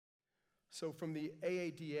So from the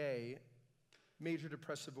AADA, major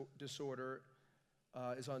depressive disorder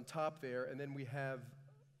is on top there, and then we have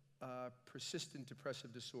persistent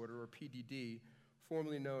depressive disorder, or PDD,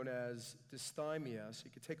 formerly known as dysthymia, so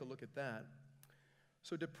you could take a look at that.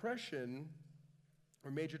 So depression,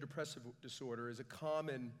 or major depressive disorder, is a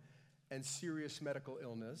common and serious medical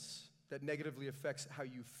illness that negatively affects how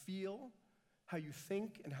you feel, how you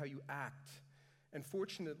think, and how you act. And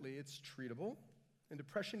fortunately, it's treatable. And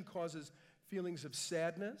depression causes feelings of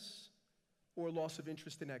sadness or loss of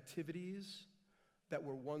interest in activities that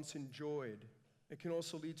were once enjoyed. It can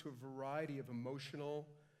also lead to a variety of emotional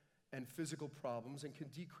and physical problems and can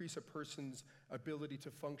decrease a person's ability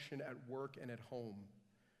to function at work and at home.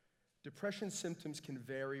 Depression symptoms can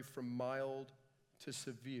vary from mild to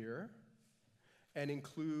severe and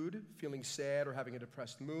include feeling sad or having a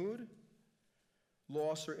depressed mood,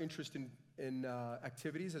 loss or interest in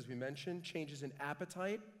activities, as we mentioned, changes in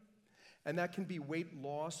appetite, and that can be weight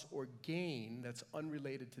loss or gain that's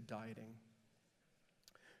unrelated to dieting.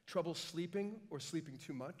 Trouble sleeping or sleeping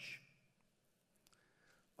too much,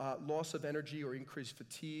 loss of energy or increased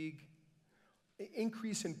fatigue,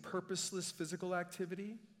 increase in purposeless physical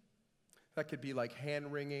activity, that could be like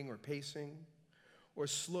hand-wringing or pacing, or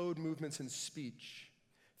slowed movements in speech,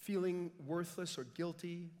 feeling worthless or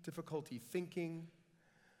guilty, difficulty thinking,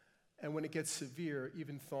 and when it gets severe,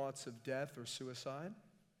 even thoughts of death or suicide.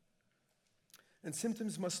 And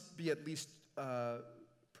symptoms must be at least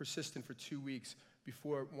persistent for 2 weeks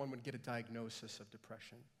before one would get a diagnosis of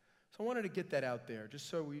depression. So I wanted to get that out there, just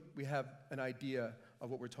so we have an idea of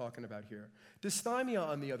what we're talking about here. Dysthymia,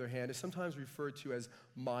 on the other hand, is sometimes referred to as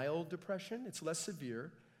mild depression. It's less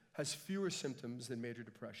severe, has fewer symptoms than major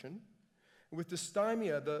depression. With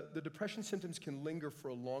dysthymia, the depression symptoms can linger for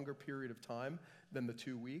a longer period of time than the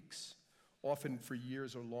 2 weeks, often for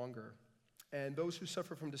years or longer. And those who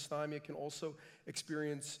suffer from dysthymia can also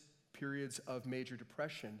experience periods of major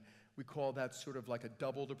depression. We call that sort of like a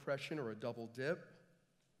double depression or a double dip.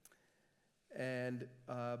 And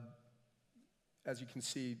as you can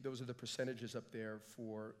see, those are the percentages up there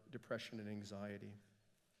for depression and anxiety.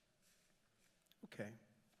 Okay.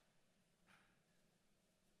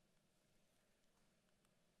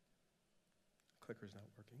 Clicker's not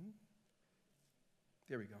working.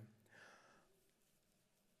 There we go.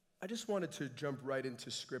 I just wanted to jump right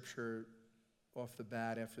into Scripture off the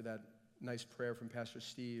bat after that nice prayer from Pastor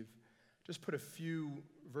Steve. Just put a few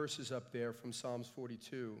verses up there from Psalms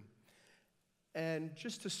 42. And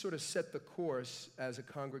just to sort of set the course as a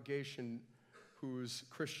congregation who's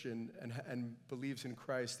Christian and believes in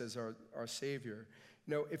Christ as our Savior,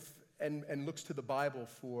 and looks to the Bible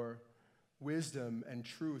for wisdom and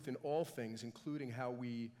truth in all things, including how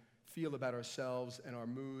we feel about ourselves and our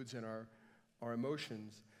moods and our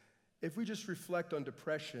emotions. If we just reflect on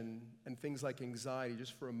depression and things like anxiety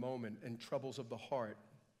just for a moment and troubles of the heart,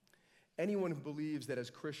 anyone who believes that as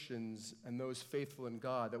Christians and those faithful in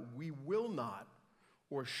God, that we will not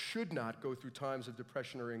or should not go through times of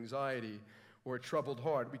depression or anxiety or a troubled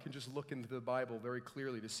heart, we can just look into the Bible very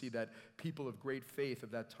clearly to see that people of great faith of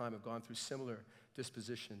that time have gone through similar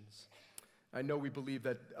dispositions. I know we believe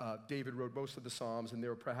that David wrote most of the Psalms, and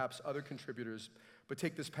there are perhaps other contributors, but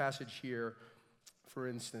take this passage here, for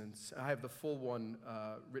instance. I have the full one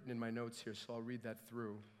written in my notes here, so I'll read that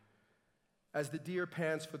through. As the deer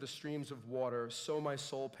pants for the streams of water, so my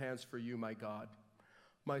soul pants for you, my God.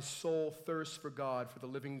 My soul thirsts for God, for the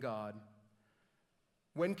living God.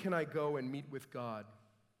 When can I go and meet with God?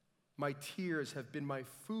 My tears have been my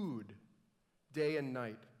food day and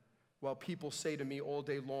night, while people say to me all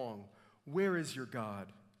day long, "Where is your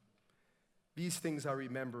God?" These things I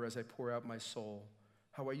remember as I pour out my soul,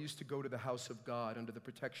 how I used to go to the house of God under the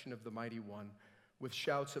protection of the Mighty One, with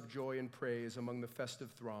shouts of joy and praise among the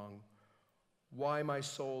festive throng. Why, my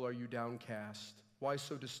soul, are you downcast? Why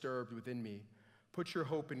so disturbed within me? Put your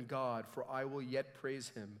hope in God, for I will yet praise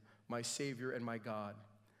him, my Savior and my God.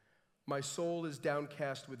 My soul is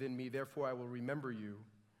downcast within me, therefore I will remember you.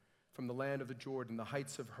 From the land of the Jordan, the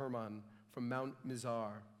heights of Hermon, from Mount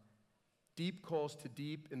Mizar. Deep calls to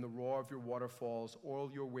deep in the roar of your waterfalls. All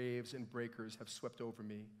your waves and breakers have swept over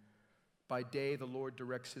me. By day the Lord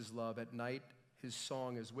directs his love. At night his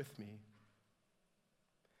song is with me.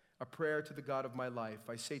 A prayer to the God of my life.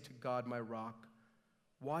 I say to God, my rock,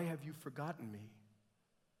 why have you forgotten me?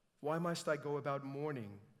 Why must I go about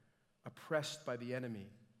mourning, oppressed by the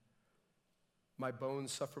enemy? My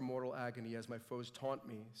bones suffer mortal agony as my foes taunt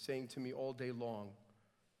me, saying to me all day long,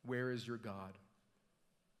 where is your God?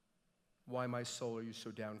 Why, my soul, are you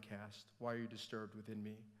so downcast? Why are you disturbed within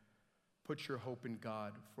me? Put your hope in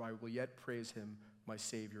God, for I will yet praise him, my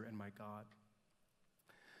Savior and my God.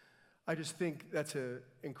 I just think that's an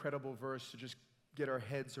incredible verse to just get our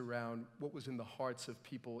heads around what was in the hearts of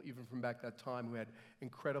people, even from back that time, who had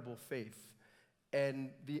incredible faith. And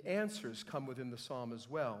the answers come within the psalm as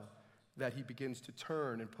well, that he begins to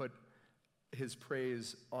turn and put his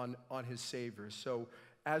praise on his Savior. So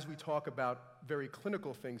as we talk about very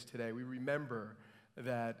clinical things today, we remember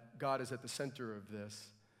that God is at the center of this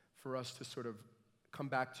for us to sort of come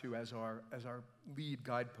back to as our lead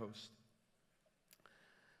guidepost.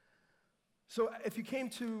 So if you came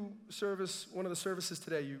to service, one of the services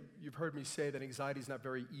today, you've heard me say that anxiety is not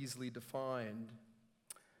very easily defined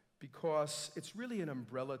because it's really an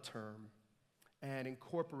umbrella term and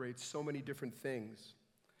incorporates so many different things.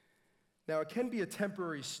 Now, it can be a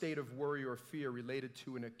temporary state of worry or fear related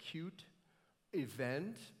to an acute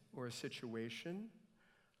event or a situation,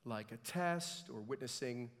 like a test or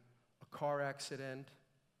witnessing a car accident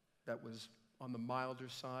that was on the milder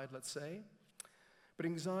side, let's say. But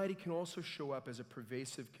anxiety can also show up as a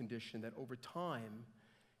pervasive condition that over time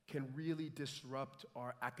can really disrupt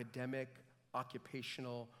our academic,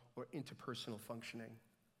 occupational, or interpersonal functioning.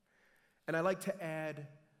 And I like to add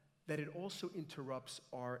that it also interrupts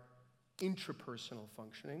our intrapersonal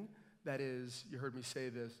functioning. That is, you heard me say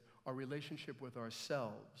this, our relationship with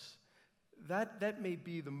ourselves. That may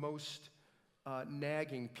be the most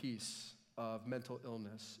nagging piece of mental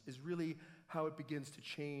illness, is really how it begins to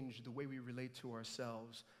change the way we relate to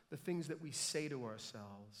ourselves, the things that we say to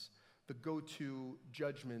ourselves, the go-to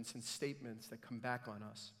judgments and statements that come back on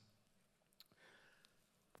us.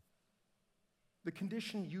 The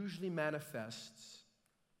condition usually manifests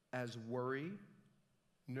as worry,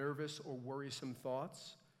 nervous or worrisome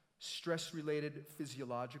thoughts, stress-related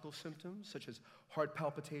physiological symptoms such as heart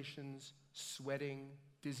palpitations, sweating,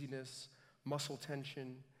 dizziness, muscle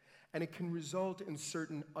tension, and it can result in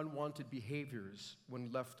certain unwanted behaviors when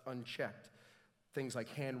left unchecked. Things like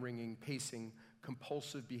hand-wringing, pacing,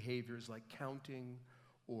 compulsive behaviors like counting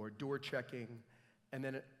or door checking, and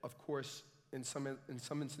then, of course, in some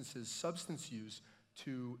instances, substance use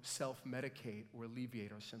to self-medicate or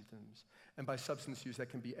alleviate our symptoms. And by substance use, that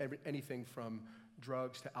can be anything from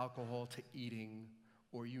drugs to alcohol to eating,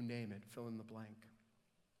 or you name it, fill in the blank.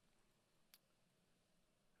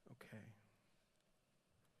 Okay.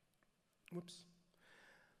 Whoops.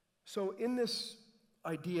 So in this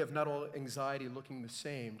idea of not all anxiety looking the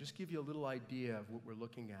same, just give you a little idea of what we're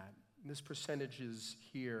looking at. And this percentages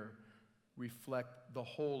here reflect the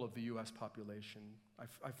whole of the U.S. population.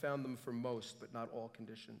 I found them for most, but not all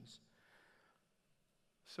conditions.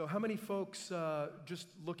 So how many folks, just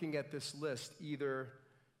looking at this list, either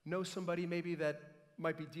know somebody maybe that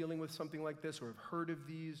might be dealing with something like this or have heard of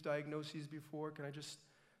these diagnoses before? Can I just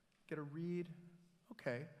get a read?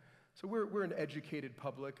 Okay. So we're an educated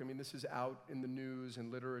public. I mean, this is out in the news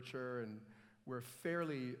and literature, and we're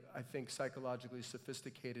fairly, I think, psychologically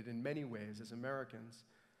sophisticated in many ways as Americans.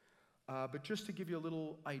 But just to give you a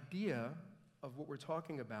little idea of what we're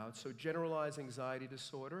talking about, so generalized anxiety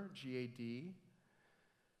disorder, GAD,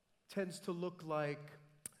 tends to look like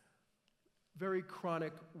very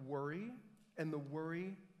chronic worry, and the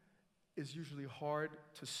worry is usually hard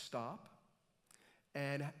to stop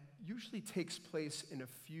and usually takes place in a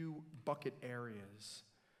few bucket areas.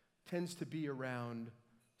 Tends to be around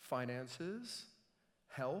finances,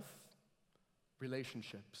 health,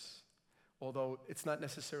 relationships, although it's not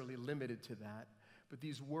necessarily limited to that. But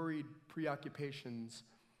these worried preoccupations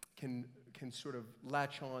can sort of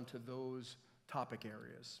latch on to those topic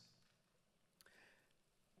areas.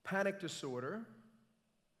 Panic disorder,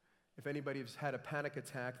 if anybody's had a panic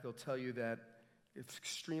attack, they'll tell you that it's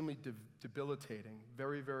extremely debilitating,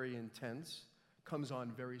 very, very intense, comes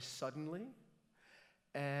on very suddenly,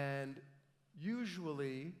 and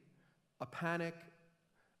usually a panic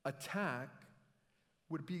attack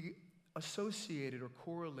would be associated or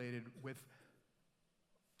correlated with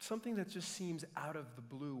something that just seems out of the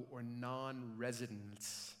blue or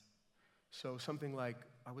non-resonance. So something like,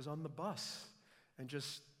 I was on the bus and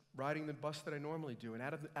just riding the bus that I normally do, and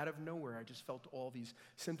out of nowhere, I just felt all these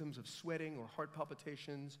symptoms of sweating or heart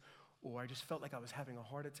palpitations, or I just felt like I was having a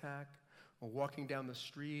heart attack, or walking down the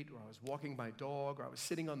street, or I was walking my dog, or I was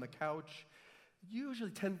sitting on the couch. It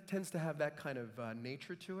usually tends to have that kind of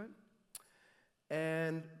nature to it.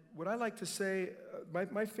 And what I like to say,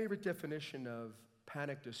 my favorite definition of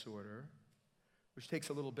panic disorder, which takes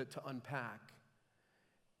a little bit to unpack,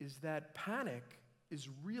 is that panic is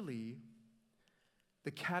really the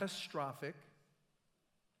catastrophic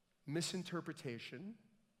misinterpretation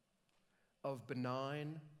of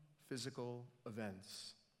benign physical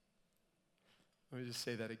events. Let me just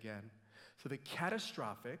say that again. So the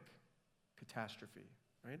catastrophic, catastrophe,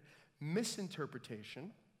 right? Misinterpretation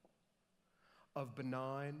of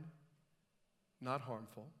benign, not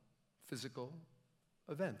harmful, physical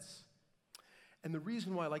events. And the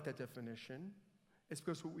reason why I like that definition is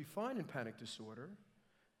because what we find in panic disorder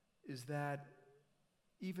is that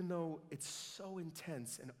even though it's so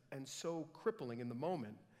intense and so crippling in the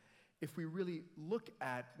moment, if we really look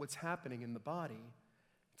at what's happening in the body,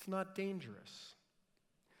 it's not dangerous.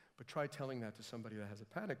 But try telling that to somebody that has a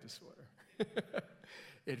panic disorder.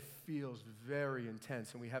 It feels very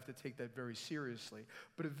intense, and we have to take that very seriously.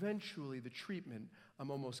 But eventually, the treatment,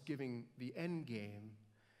 I'm almost giving the end game,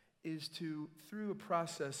 is to, through a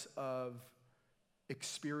process of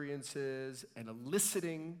experiences and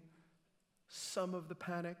eliciting some of the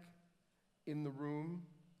panic in the room,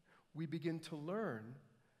 we begin to learn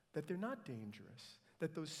that they're not dangerous,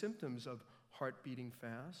 that those symptoms of heart beating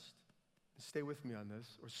fast, stay with me on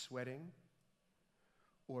this, or sweating,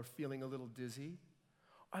 or feeling a little dizzy,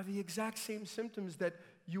 are the exact same symptoms that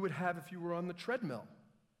you would have if you were on the treadmill.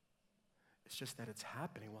 It's just that it's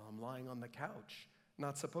happening while I'm lying on the couch.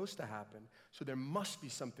 Not supposed to happen. So there must be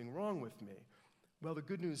something wrong with me. Well, the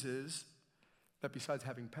good news is that besides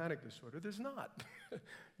having panic disorder, there's not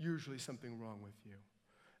usually something wrong with you.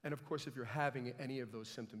 And of course, if you're having any of those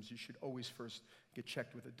symptoms, you should always first get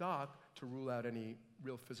checked with a doc to rule out any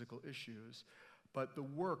real physical issues. But the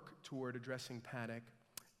work toward addressing panic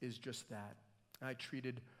is just that. I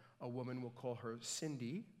treated a woman, we'll call her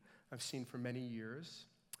Cindy, I've seen for many years,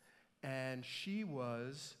 and she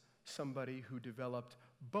was somebody who developed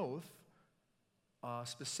both a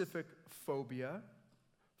specific phobia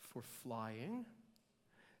for flying,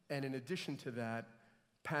 and in addition to that,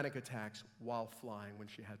 panic attacks while flying when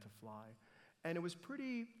she had to fly. And it was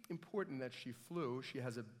pretty important that she flew. She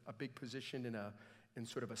has a big position in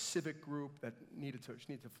sort of a civic group that she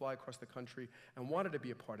needed to fly across the country and wanted to be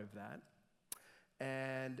a part of that.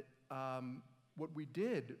 And what we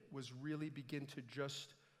did was really begin to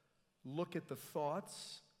just look at the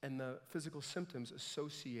thoughts and the physical symptoms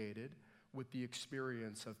associated with the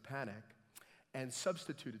experience of panic, and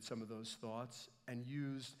substituted some of those thoughts and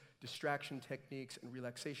used distraction techniques and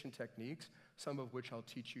relaxation techniques, some of which I'll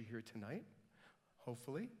teach you here tonight,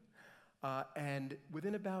 hopefully. And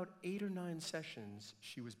within about 8 or 9 sessions,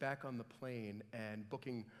 she was back on the plane and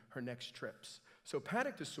booking her next trips. So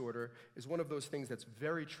panic disorder is one of those things that's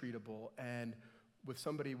very treatable, and with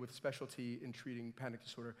somebody with specialty in treating panic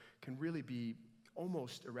disorder can really be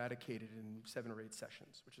almost eradicated in 7 or 8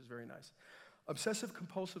 sessions, which is very nice. Obsessive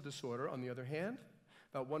compulsive disorder, on the other hand,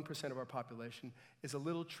 about 1% of our population, is a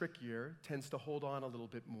little trickier, tends to hold on a little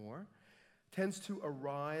bit more, tends to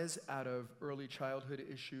arise out of early childhood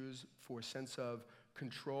issues for a sense of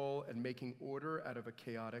control and making order out of a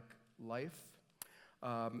chaotic life.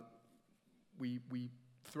 We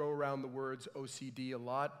throw around the words OCD a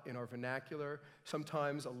lot in our vernacular.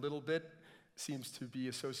 Sometimes a little bit seems to be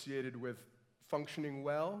associated with functioning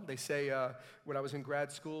well. They say when I was in grad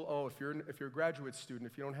school, oh, if you're a graduate student,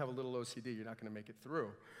 if you don't have a little OCD, you're not going to make it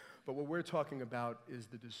through. But what we're talking about is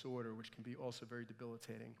the disorder, which can be also very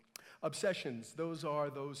debilitating. Obsessions, those are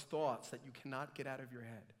those thoughts that you cannot get out of your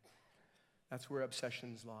head. That's where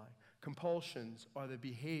obsessions lie. Compulsions are the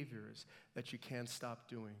behaviors that you can't stop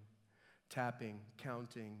doing. Tapping,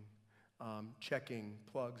 counting, checking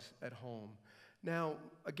plugs at home. Now,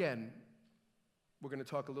 again, we're going to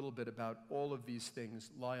talk a little bit about all of these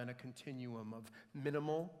things lie on a continuum of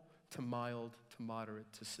minimal to mild to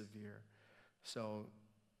moderate to severe. So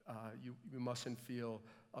you mustn't feel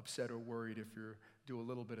upset or worried if you do a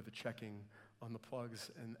little bit of a checking on the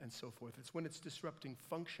plugs and so forth. It's when it's disrupting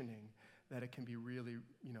functioning that it can be really,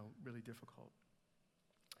 really difficult.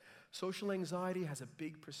 Social anxiety has a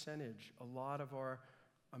big percentage. A lot of our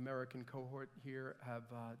American cohort here have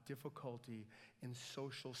difficulty in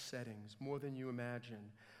social settings, more than you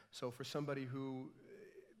imagine. So for somebody who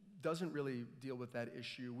doesn't really deal with that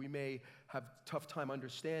issue, we may have a tough time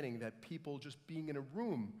understanding that people just being in a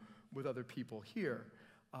room with other people here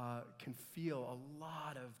can feel a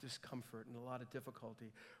lot of discomfort and a lot of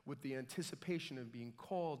difficulty with the anticipation of being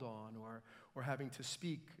called on or having to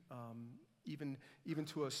speak even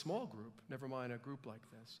to a small group, never mind a group like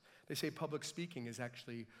this. They say public speaking is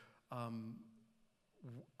actually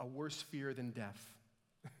a worse fear than death,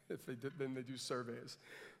 than they do surveys.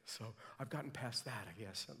 So I've gotten past that, I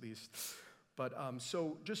guess, at least. But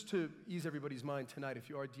so just to ease everybody's mind tonight, if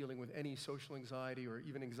you are dealing with any social anxiety or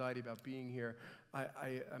even anxiety about being here,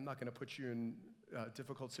 I'm not going to put you in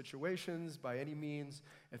difficult situations by any means.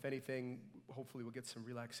 If anything, hopefully we'll get some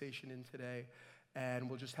relaxation in today. And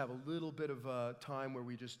we'll just have a little bit of time where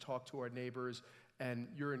we just talk to our neighbors And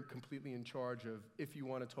you're completely in charge of if you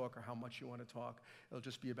want to talk or how much you want to talk. It'll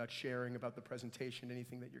just be about sharing about the presentation,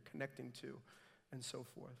 anything that you're connecting to, and so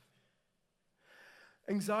forth.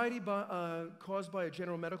 Anxiety caused by a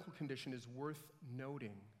general medical condition is worth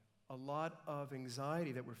noting. A lot of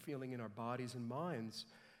anxiety that we're feeling in our bodies and minds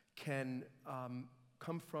can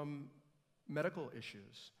come from medical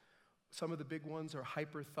issues. Some of the big ones are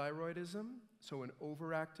hyperthyroidism, so an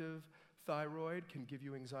overactive thyroid can give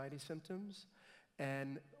you anxiety symptoms,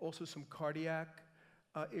 and also some cardiac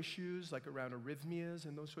issues like around arrhythmias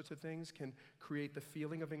and those sorts of things can create the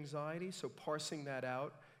feeling of anxiety, so parsing that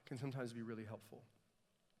out can sometimes be really helpful.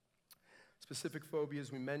 Specific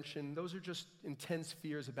phobias we mentioned, those are just intense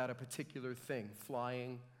fears about a particular thing,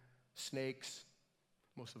 flying, snakes,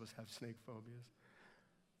 most of us have snake phobias,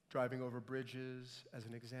 driving over bridges as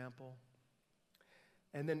an example.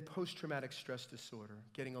 And then post-traumatic stress disorder,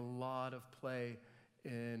 getting a lot of play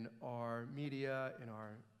in our media, in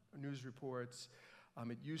our news reports.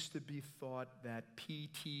 It used to be thought that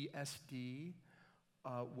PTSD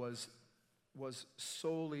was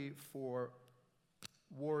solely for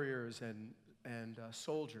warriors and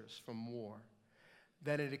soldiers from war.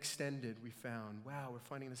 Then it extended, we found, wow, we're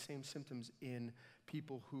finding the same symptoms in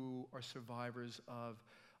people who are survivors of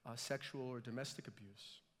sexual or domestic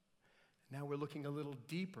abuse. Now we're looking a little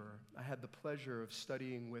deeper. I had the pleasure of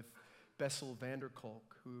studying with Bessel van der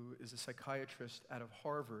Kolk, who is a psychiatrist out of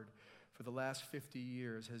Harvard. For the last 50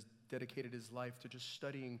 years, has dedicated his life to just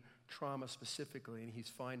studying trauma specifically, and he's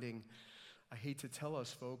finding, I hate to tell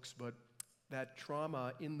us folks, but that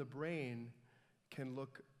trauma in the brain can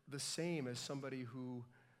look the same as somebody who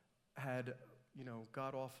had,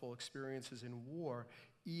 god-awful experiences in war,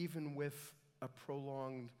 even with a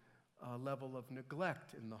prolonged level of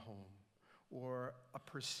neglect in the home, or a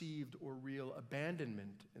perceived or real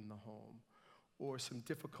abandonment in the home, or some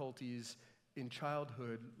difficulties in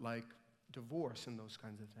childhood like divorce and those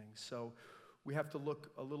kinds of things. So we have to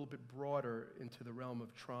look a little bit broader into the realm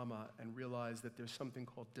of trauma and realize that there's something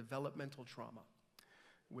called developmental trauma,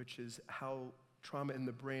 which is how trauma in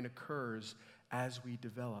the brain occurs as we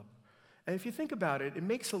develop. And if you think about it, it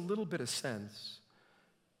makes a little bit of sense,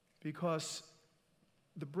 because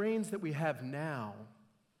the brains that we have now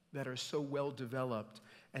that are so well developed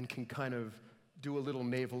and can kind of do a little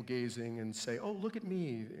navel gazing and say, oh, look at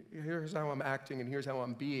me, here's how I'm acting and here's how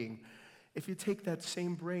I'm being. If you take that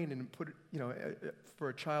same brain and put it, for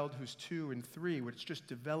a child who's 2 and 3, where it's just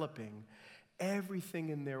developing, everything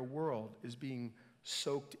in their world is being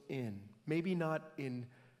soaked in. Maybe not in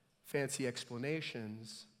fancy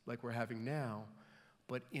explanations like we're having now,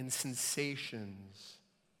 but in sensations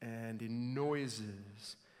and in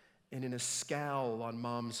noises and in a scowl on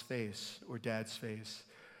mom's face or dad's face,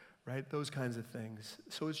 right? Those kinds of things.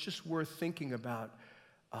 So it's just worth thinking about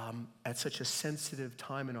at such a sensitive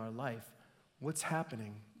time in our life, what's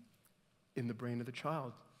happening in the brain of the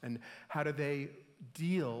child, and how do they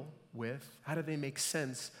how do they make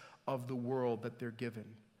sense of the world that they're given?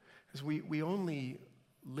 Because we only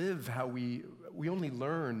live we only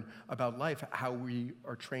learn about life how we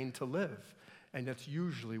are trained to live. And that's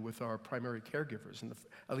usually with our primary caregivers in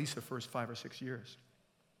at least the first 5 or 6 years.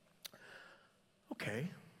 Okay.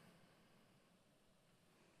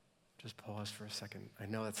 Just pause for a second. I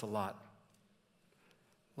know that's a lot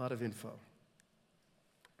of info.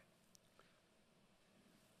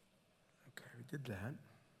 Okay, we did that.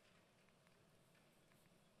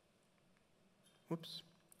 Whoops.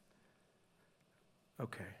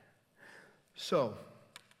 Okay. So,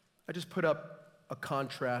 I just put up a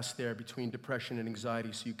contrast there between depression and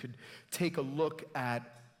anxiety so you could take a look at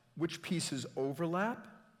which pieces overlap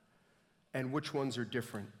and which ones are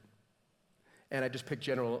different. And I just picked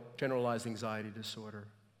generalized anxiety disorder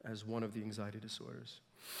as one of the anxiety disorders.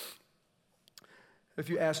 If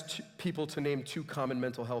you ask people to name 2 common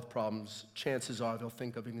mental health problems, chances are they'll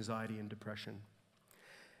think of anxiety and depression.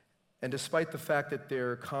 And despite the fact that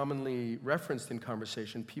they're commonly referenced in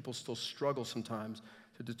conversation, people still struggle sometimes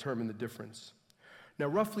to determine the difference. Now,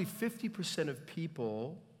 roughly 50% of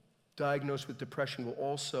people diagnosed with depression will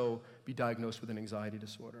also be diagnosed with an anxiety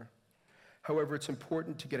disorder. However, it's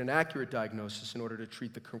important to get an accurate diagnosis in order to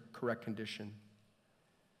treat the correct condition.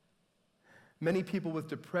 Many people with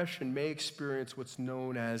depression may experience what's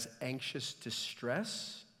known as anxious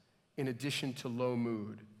distress in addition to low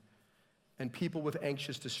mood. And people with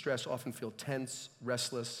anxious distress often feel tense,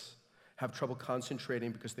 restless, have trouble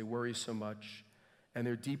concentrating because they worry so much, and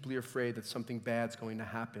they're deeply afraid that something bad's going to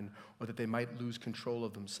happen or that they might lose control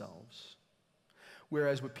of themselves.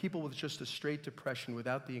 Whereas with people with just a straight depression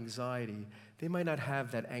without the anxiety, they might not have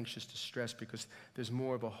that anxious distress because there's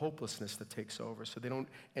more of a hopelessness that takes over. So they don't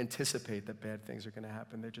anticipate that bad things are going to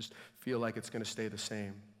happen. They just feel like it's going to stay the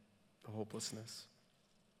same, the hopelessness.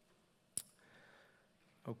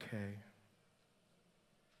 Okay.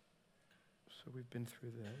 So we've been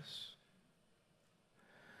through this.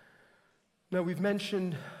 Now, we've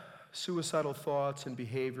mentioned suicidal thoughts and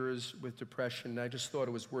behaviors with depression. I just thought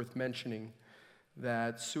it was worth mentioning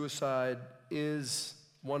that suicide is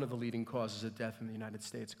one of the leading causes of death in the United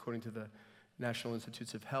States, according to the National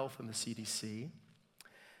Institutes of Health and the CDC.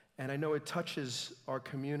 And I know it touches our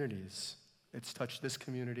communities. It's touched this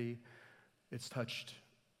community. It's touched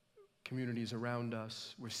communities around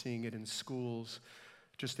us. We're seeing it in schools.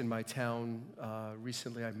 Just in my town,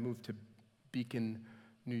 recently I moved to Beacon,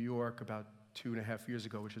 New York about 2.5 years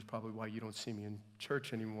ago, which is probably why you don't see me in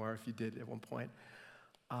church anymore, if you did at one point.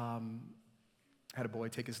 Had a boy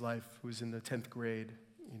take his life who was in the 10th grade,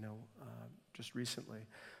 just recently.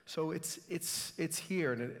 So it's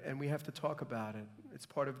here, and we have to talk about it. It's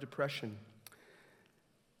part of depression.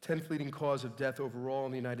 10th leading cause of death overall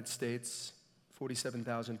in the United States,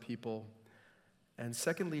 47,000 people. And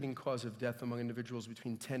second leading cause of death among individuals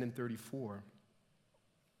between 10 and 34.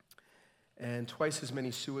 And twice as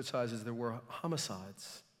many suicides as there were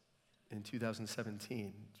homicides in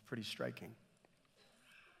 2017. It's pretty striking.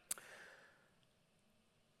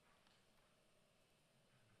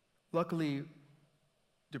 Luckily,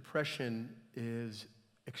 depression is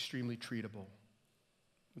extremely treatable.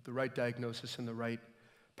 With the right diagnosis and the right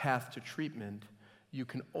path to treatment, you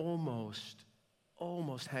can almost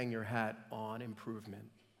hang your hat on improvement.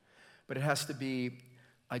 But it has to be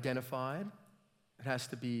identified, it has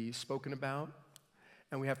to be spoken about,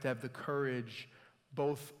 and we have to have the courage,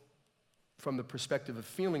 both from the perspective of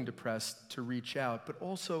feeling depressed, to reach out, but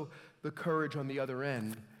also the courage on the other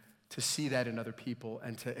end to see that in other people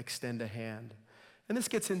and to extend a hand. And this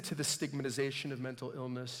gets into the stigmatization of mental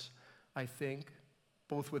illness, I think,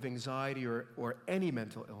 both with anxiety or any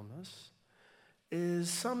mental illness, is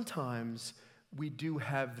sometimes we do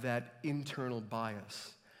have that internal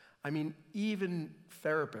bias. I mean, even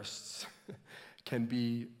therapists can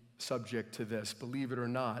be subject to this, believe it or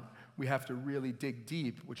not. We have to really dig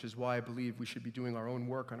deep, which is why I believe we should be doing our own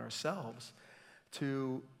work on ourselves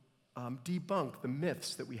to debunk the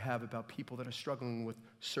myths that we have about people that are struggling with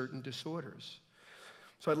certain disorders.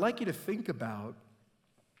 So I'd like you to think about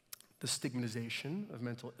the stigmatization of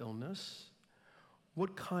mental illness,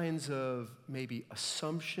 what kinds of maybe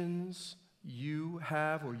assumptions you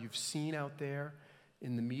have or you've seen out there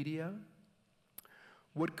in the media,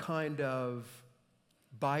 what kind of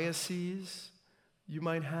biases you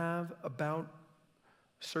might have about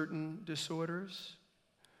certain disorders.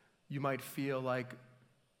 You might feel like,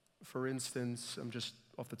 for instance, I'm just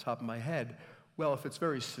off the top of my head, well, if it's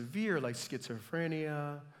very severe, like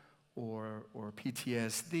schizophrenia or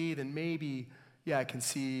PTSD, then maybe, yeah, I can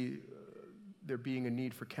see there being a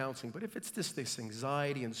need for counseling. But if it's this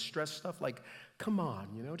anxiety and stress stuff, like, come on,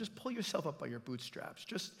 just pull yourself up by your bootstraps.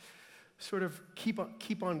 Just sort of keep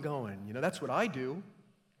on going. That's what I do,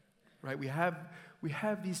 right? We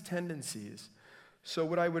have these tendencies. So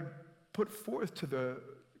what I would put forth to the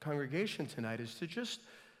congregation tonight is to just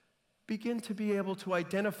begin to be able to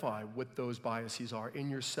identify what those biases are in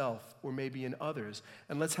yourself or maybe in others.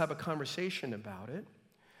 And let's have a conversation about it.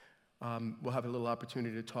 We'll have a little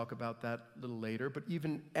opportunity to talk about that a little later. But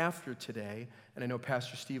even after today, and I know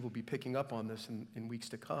Pastor Steve will be picking up on this in weeks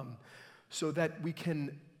to come, so that we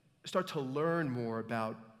can start to learn more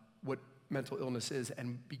about what mental illness is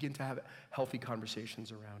and begin to have healthy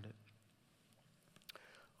conversations around it.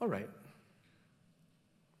 All right.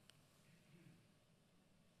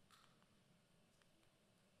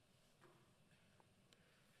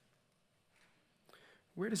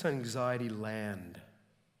 Where does anxiety land?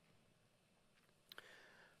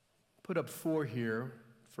 Put up 4 here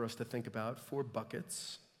for us to think about, 4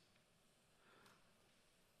 buckets.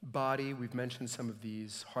 Body, we've mentioned some of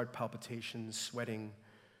these: heart palpitations, sweating,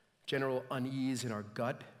 general unease in our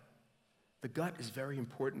gut. The gut is very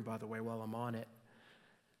important, by the way, while I'm on it.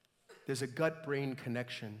 There's a gut-brain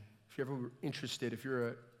connection. If you're ever interested, if you're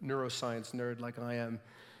a neuroscience nerd like I am,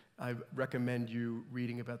 I recommend you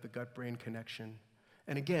reading about the gut-brain connection.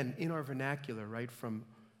 And again, in our vernacular, right, from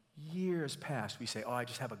years past, we say, oh, I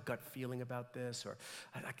just have a gut feeling about this, or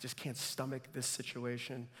I just can't stomach this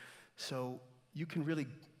situation. So you can really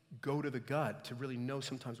go to the gut to really know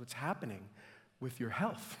sometimes what's happening with your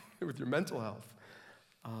health, with your mental health.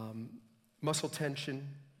 Muscle tension,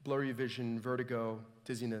 blurry vision, vertigo,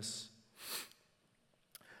 dizziness.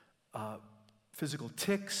 Physical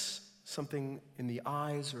tics, something in the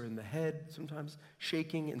eyes or in the head, sometimes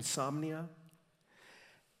shaking, insomnia.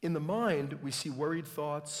 In the mind, we see worried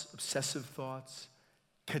thoughts, obsessive thoughts,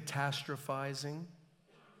 catastrophizing,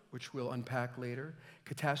 which we'll unpack later.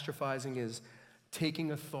 Catastrophizing is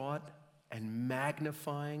taking a thought and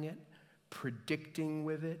magnifying it, predicting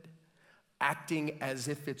with it, acting as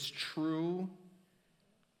if it's true,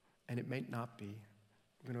 and it may not be.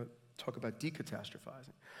 We're going to talk about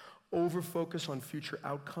decatastrophizing. Overfocus on future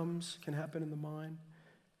outcomes can happen in the mind.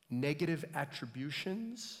 Negative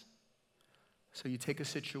attributions. So you take a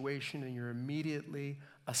situation and you're immediately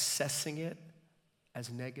assessing it as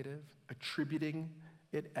negative, attributing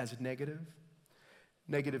it as negative.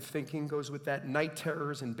 Negative thinking goes with that. Night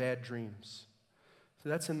terrors and bad dreams. So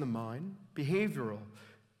that's in the mind. Behavioral,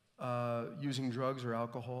 using drugs or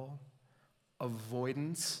alcohol.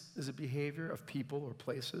 Avoidance is a behavior of people or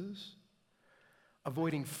places.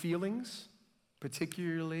 Avoiding feelings,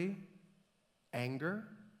 particularly anger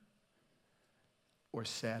or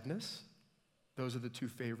sadness. Those are the two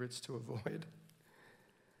favorites to avoid.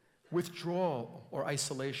 Withdrawal or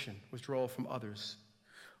isolation, withdrawal from others.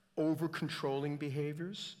 Over-controlling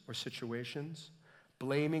behaviors or situations.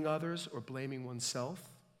 Blaming others or blaming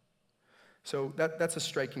oneself. So that's a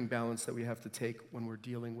striking balance that we have to take when we're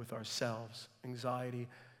dealing with ourselves, anxiety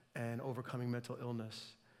and overcoming mental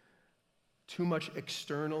illness. Too much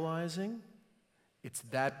externalizing. It's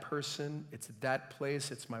that person, it's that place,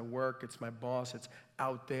 it's my work, it's my boss, it's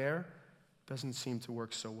out there. Doesn't seem to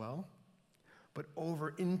work so well. But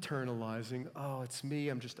over-internalizing, oh, it's me,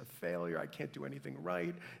 I'm just a failure, I can't do anything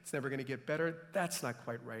right, it's never going to get better, that's not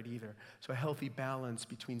quite right either. So a healthy balance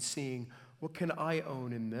between seeing what can I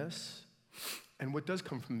own in this and what does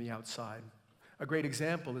come from the outside. A great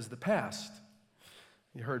example is the past.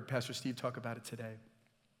 You heard Pastor Steve talk about it today.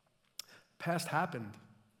 Past happened.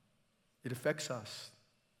 It affects us.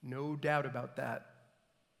 No doubt about that.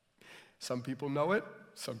 Some people know it,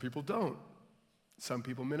 some people don't. Some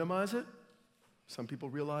people minimize it. Some people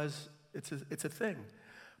realize it's a thing.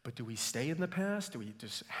 But do we stay in the past? Do we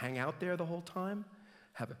just hang out there the whole time?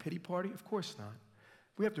 Have a pity party? Of course not.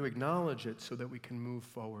 We have to acknowledge it so that we can move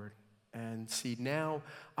forward and see now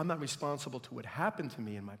I'm not responsible to what happened to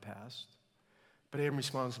me in my past, but I am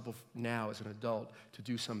responsible now as an adult to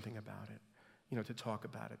do something about it, to talk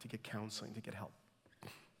about it, to get counseling, to get help.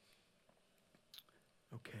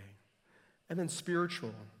 Okay. And then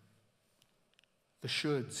spiritual, the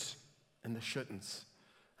shoulds and the shouldn'ts.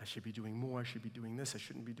 I should be doing more, I should be doing this, I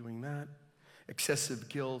shouldn't be doing that. Excessive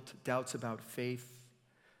guilt, doubts about faith,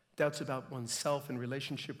 doubts about oneself and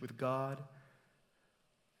relationship with God.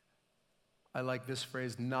 I like this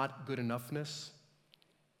phrase, not good enoughness.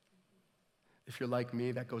 If you're like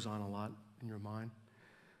me, that goes on a lot in your mind.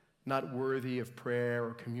 Not worthy of prayer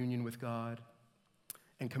or communion with God,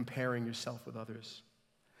 and comparing yourself with others.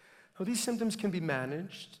 Now, these symptoms can be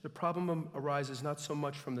managed. The problem arises not so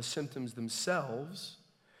much from the symptoms themselves,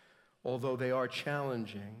 although they are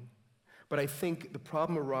challenging, but I think the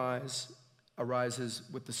problem arises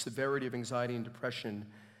with the severity of anxiety and depression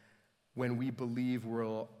when we believe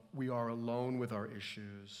we are alone with our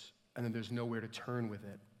issues and then there's nowhere to turn with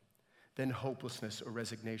it. Then hopelessness or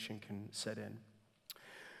resignation can set in.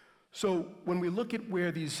 So when we look at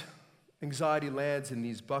where these anxiety lands in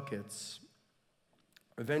these buckets,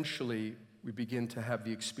 eventually we begin to have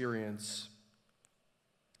the experience,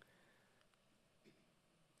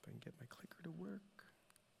 if I can get my clicker to work,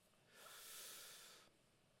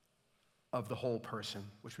 of the whole person,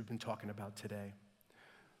 which we've been talking about today.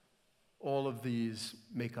 All of these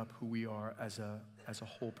make up who we are as a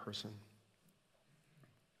whole person.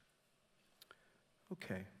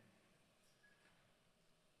 Okay.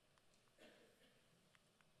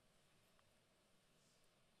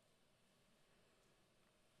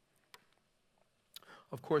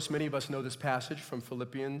 Of course, many of us know this passage from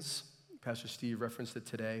Philippians. Pastor Steve referenced it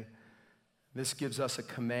today. This gives us a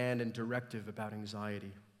command and directive about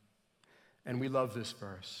anxiety. And we love this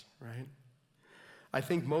verse, right? I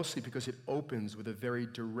think mostly because it opens with a very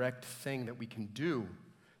direct thing that we can do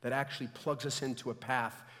that actually plugs us into a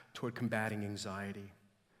path toward combating anxiety.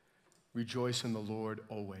 Rejoice in the Lord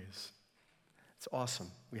always. It's awesome.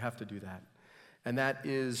 We have to do that. And that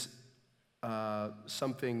is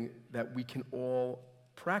something that we can all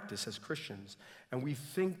practice as Christians. And we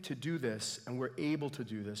think to do this, and we're able to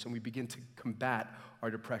do this, and we begin to combat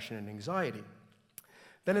our depression and anxiety.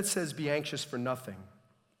 Then it says, be anxious for nothing,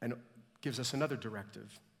 and gives us another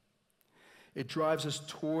directive. It drives us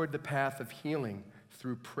toward the path of healing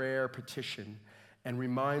through prayer, petition, and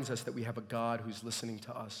reminds us that we have a God who's listening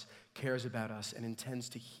to us, cares about us, and intends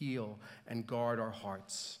to heal and guard our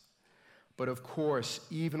hearts. But of course,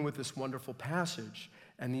 even with this wonderful passage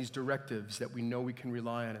and these directives that we know we can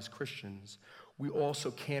rely on as Christians, we also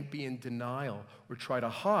can't be in denial or try to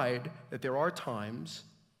hide that there are times,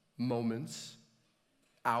 moments,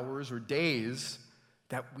 hours, or days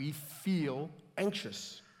that we feel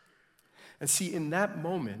anxious. And see, in that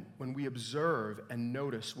moment, when we observe and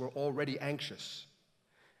notice we're already anxious,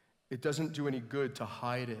 it doesn't do any good to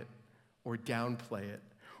hide it or downplay it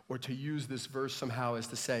or to use this verse somehow as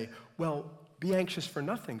to say, well, be anxious for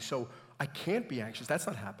nothing, so I can't be anxious. That's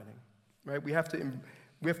not happening, right? We have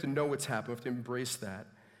to know what's happening. We have to embrace that.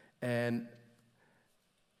 And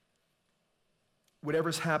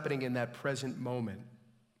whatever's happening in that present moment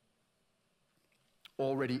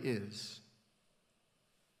already is,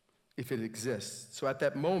 if it exists. So at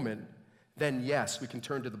that moment, then yes, we can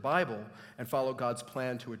turn to the Bible and follow God's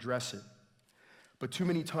plan to address it. But too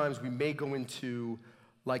many times we may go into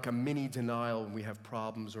like a mini denial when we have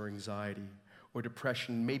problems or anxiety or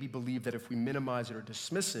depression, maybe believe that if we minimize it or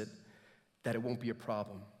dismiss it, that it won't be a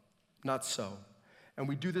problem. Not so. And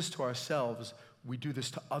we do this to ourselves, we do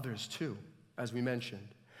this to others too, as we mentioned.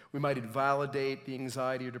 We might invalidate the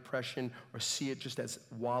anxiety or depression or see it just as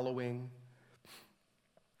wallowing.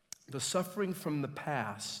 The suffering from the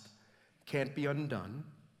past can't be undone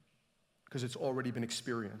because it's already been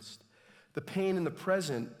experienced. The pain in the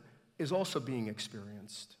present is also being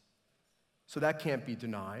experienced. So that can't be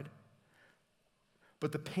denied.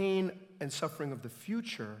 But the pain and suffering of the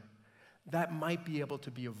future, that might be able to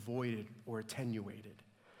be avoided or attenuated.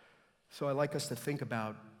 So I like us to think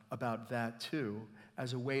about that too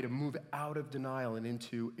as a way to move out of denial and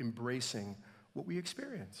into embracing what we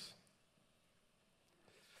experience.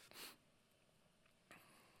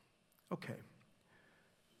 Okay.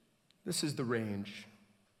 This is the range.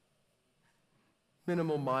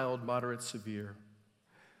 Minimal, mild, moderate, severe.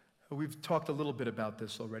 We've talked a little bit about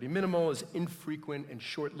this already. Minimal is infrequent and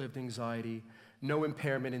short-lived anxiety, no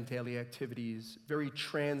impairment in daily activities, very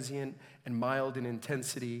transient and mild in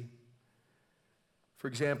intensity. For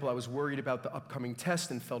example, I was worried about the upcoming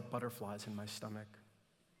test and felt butterflies in my stomach.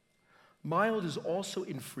 Mild is also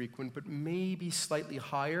infrequent, but maybe slightly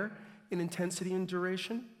higher in intensity and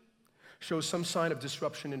duration. Shows some sign of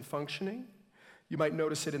disruption in functioning. You might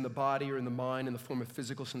notice it in the body or in the mind in the form of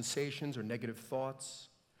physical sensations or negative thoughts.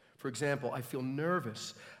 For example, I feel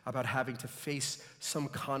nervous about having to face some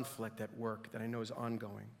conflict at work that I know is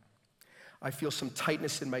ongoing. I feel some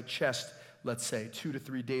tightness in my chest, let's say, 2 to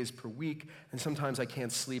 3 days per week, and sometimes I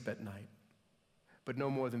can't sleep at night, but no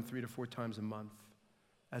more than 3 to 4 times a month,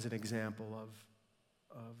 as an example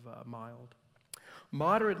of mild.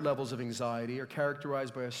 Moderate levels of anxiety are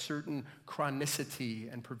characterized by a certain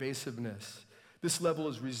chronicity and pervasiveness. This level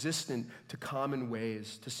is resistant to common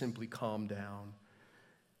ways to simply calm down,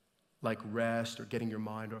 like rest or getting your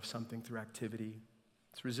mind off something through activity.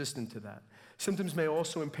 It's resistant to that. Symptoms may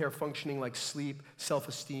also impair functioning like sleep,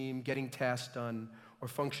 self-esteem, getting tasks done, or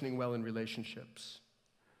functioning well in relationships.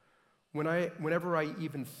 Whenever I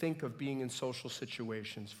even think of being in social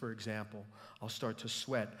situations, for example, I'll start to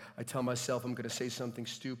sweat. I tell myself I'm going to say something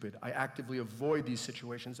stupid. I actively avoid these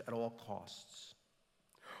situations at all costs.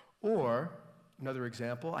 Or, another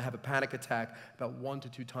example, I have a panic attack about 1 to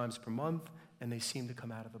 2 times per month, and they seem to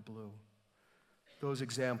come out of the blue. Those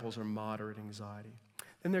examples are moderate anxiety.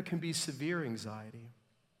 Then there can be severe anxiety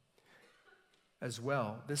as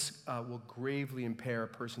well. This will gravely impair a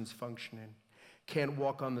person's functioning. Can't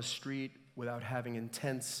walk on the street without having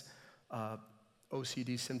intense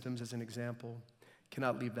OCD symptoms, as an example.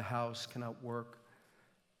 Cannot leave the house, cannot work.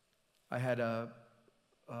 I had a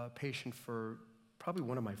patient for probably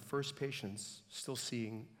one of my first patients, still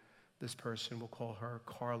seeing this person, we'll call her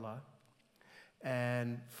Carla.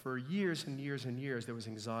 And for years and years and years, there was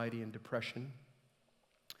anxiety and depression,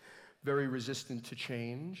 very resistant to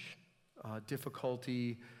change,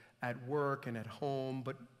 difficulty at work and at home,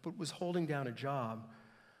 but was holding down a job.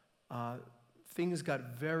 Things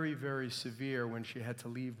got very, very severe when she had to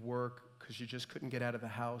leave work because she just couldn't get out of the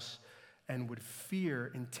house and would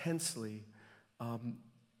fear intensely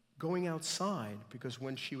going outside, because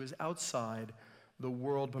when she was outside, the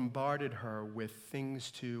world bombarded her with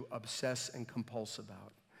things to obsess and compulse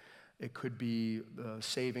about. It could be the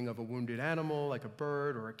saving of a wounded animal, like a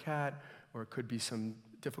bird or a cat, or it could be some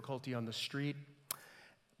difficulty on the street.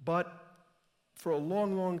 But for a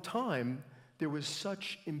long, long time, there was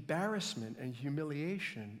such embarrassment and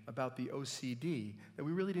humiliation about the OCD that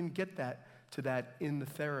we really didn't get to that in the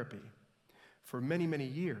therapy for many, many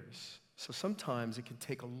years. So sometimes it can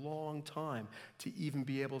take a long time to even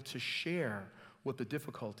be able to share what the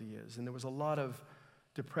difficulty is. And there was a lot of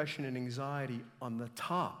depression and anxiety on the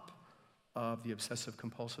top of the obsessive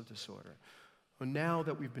compulsive disorder. Well, now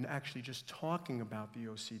that we've been actually just talking about the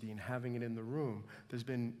OCD and having it in the room, there's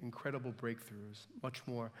been incredible breakthroughs, much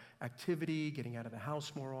more activity, getting out of the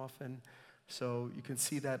house more often. So you can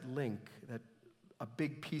see that link, that a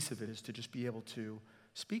big piece of it is to just be able to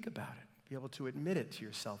speak about it, be able to admit it to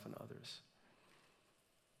yourself and others.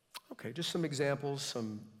 Okay, just some examples,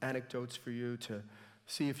 some anecdotes for you to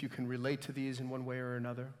see if you can relate to these in one way or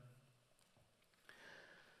another.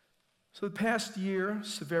 So the past year,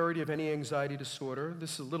 severity of any anxiety disorder,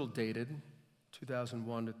 this is a little dated,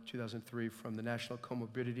 2001 to 2003 from the National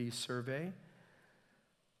Comorbidity Survey.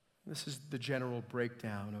 This is the general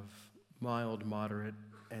breakdown of mild, moderate,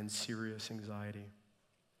 and serious anxiety.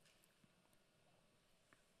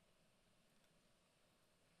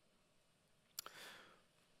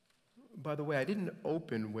 By the way, I didn't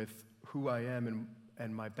open with who I am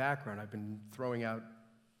and my background. I've been throwing out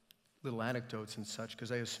little anecdotes and such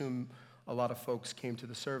because I assume a lot of folks came to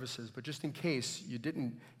the services. But just in case you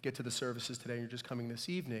didn't get to the services today and you're just coming this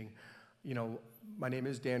evening, my name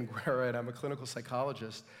is Dan Guerra and I'm a clinical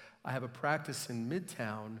psychologist. I have a practice in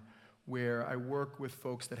Midtown where I work with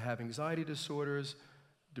folks that have anxiety disorders,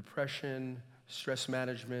 depression, stress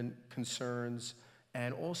management concerns,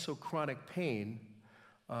 and also chronic pain,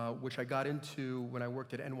 which I got into when I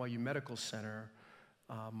worked at NYU Medical Center,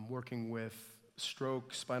 working with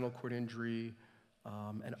stroke, spinal cord injury,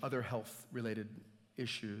 and other health-related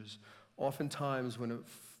issues. Oftentimes, when a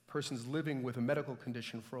person's living with a medical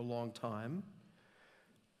condition for a long time,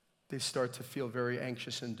 they start to feel very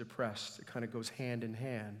anxious and depressed. It kind of goes hand in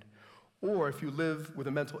hand. Or if you live with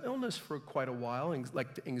a mental illness for quite a while, like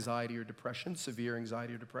anxiety or depression, severe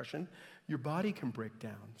anxiety or depression, your body can break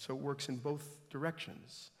down. So it works in both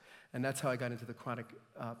directions. And that's how I got into the chronic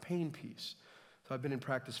pain piece. So I've been in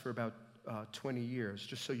practice for about 20 years,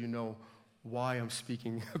 just so you know why I'm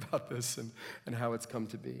speaking about this and how it's come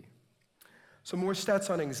to be. So more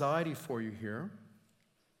stats on anxiety for you here.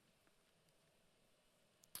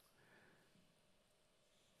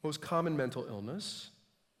 Most common mental illness,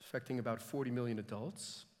 affecting about 40 million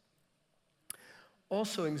adults.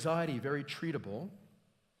 Also anxiety, very treatable.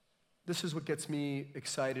 This is what gets me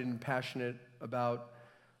excited and passionate about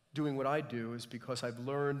doing what I do, is because I've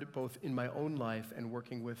learned both in my own life and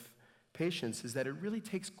working with patients is that it really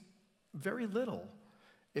takes very little,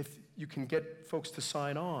 if you can get folks to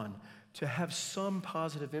sign on, to have some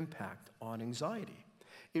positive impact on anxiety.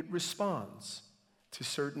 It responds to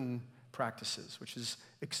certain practices, which is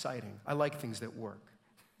exciting. I like things that work.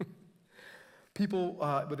 People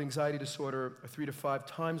with anxiety disorder are 3 to 5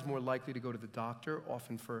 times more likely to go to the doctor,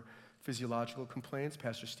 often for physiological complaints.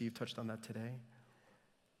 Pastor Steve touched on that today.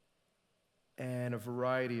 And a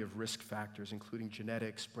variety of risk factors, including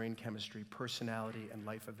genetics, brain chemistry, personality, and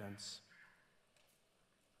life events.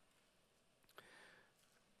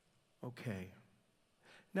 Okay.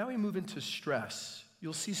 Now we move into stress.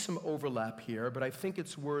 You'll see some overlap here, but I think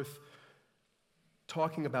it's worth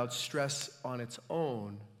talking about stress on its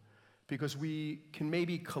own because we can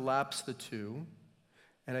maybe collapse the two.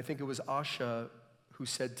 And I think it was Asha who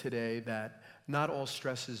said today that not all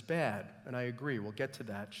stress is bad, and I agree. We'll get to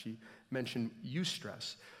that. She mentioned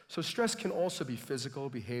eustress. So stress can also be physical,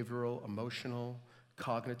 behavioral, emotional,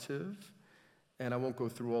 cognitive, and I won't go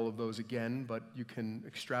through all of those again, but you can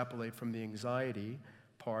extrapolate from the anxiety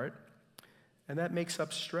part, and that makes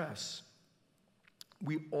up stress.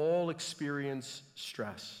 We all experience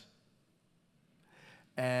stress,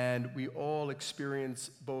 and we all experience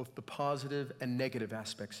both the positive and negative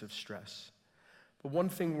aspects of stress. But one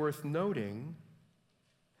thing worth noting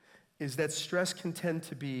is that stress can tend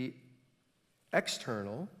to be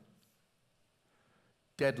external,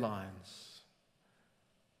 deadlines,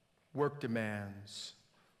 work demands,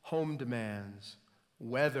 home demands,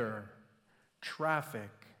 weather,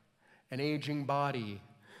 traffic, an aging body,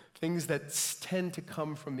 things that tend to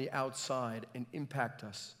come from the outside and impact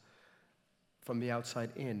us from the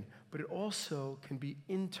outside in. But it also can be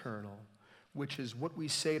internal, which is what we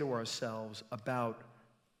say to ourselves about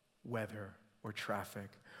weather or traffic,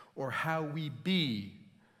 or how we be,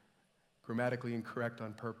 grammatically incorrect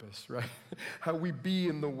on purpose, right? How we be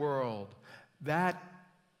in the world. That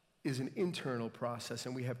is an internal process,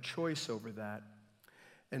 and we have choice over that.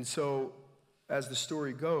 And so, as the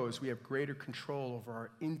story goes, we have greater control over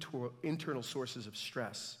our internal sources of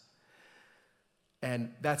stress.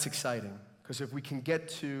 And that's exciting, because if we can get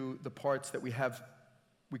to the parts that we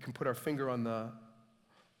can put our finger on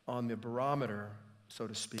the barometer, so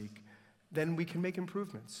to speak, then we can make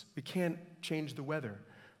improvements. We can't change the weather.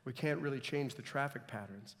 We can't really change the traffic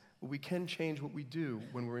patterns. But we can change what we do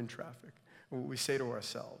when we're in traffic, or what we say to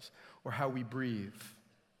ourselves, or how we breathe.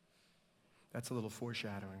 That's a little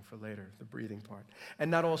foreshadowing for later, the breathing part.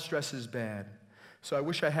 And not all stress is bad. So I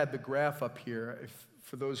wish I had the graph up here.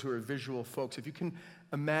 For those who are visual folks, if you can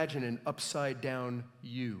imagine an upside down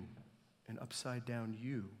U, an upside down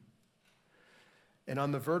U. And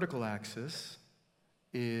on the vertical axis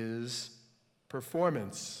is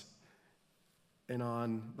performance. And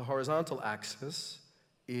on the horizontal axis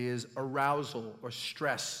is arousal or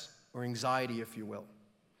stress or anxiety, if you will.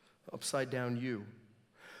 Upside down U.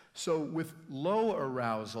 So with low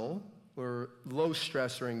arousal or low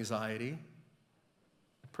stress or anxiety,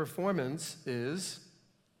 performance is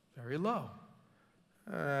very low.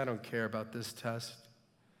 I don't care about this test.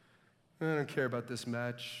 I don't care about this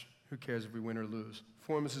match. Who cares if we win or lose?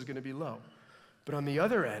 Performance is going to be low. But on the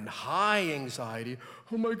other end, high anxiety.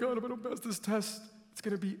 Oh my God, if I don't pass this test, it's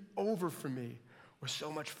going to be over for me. Or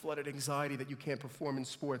so much flooded anxiety that you can't perform in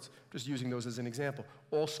sports. Just using those as an example.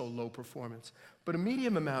 Also low performance. But a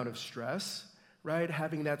medium amount of stress, right?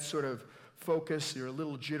 Having that sort of focus, you're a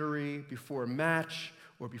little jittery before a match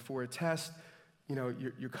or before a test. You know,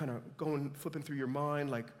 you're kind of flipping through your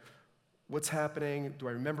mind like, what's happening? Do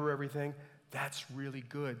I remember everything? That's really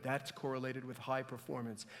good. That's correlated with high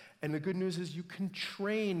performance. And the good news is you can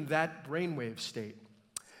train that brainwave state.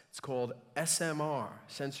 It's called SMR,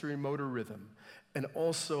 sensory motor rhythm, and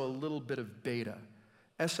also a little bit of beta.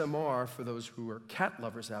 SMR, for those who are cat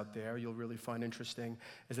lovers out there, you'll really find interesting,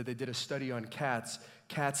 is that they did a study on cats.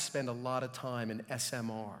 Cats spend a lot of time in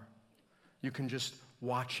SMR. You can just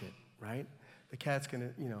watch it, right? The cat's gonna,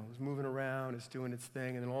 it's moving around, it's doing its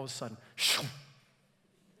thing, and then all of a sudden, shoo,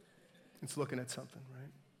 it's looking at something,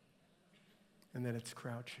 right? And then it's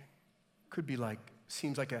crouching. Could be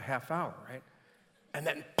seems like a half hour, right? And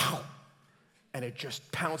then, pow, and it just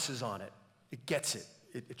pounces on it. It gets it.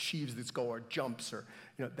 It achieves its goal or jumps or,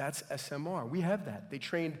 that's SMR. We have that. They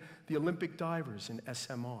trained the Olympic divers in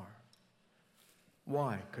SMR.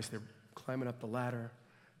 Why? Because they're climbing up the ladder,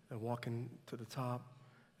 they're walking to the top,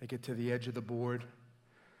 they get to the edge of the board.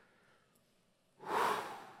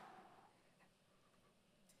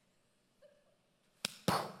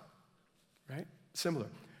 Right? Similar.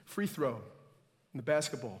 Free throw in the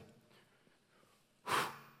basketball.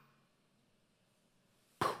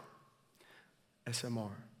 SMR.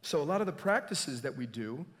 So a lot of the practices that we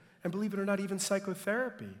do, and believe it or not, even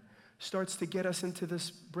psychotherapy, starts to get us into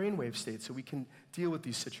this brainwave state so we can deal with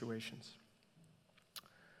these situations.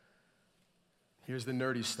 Here's the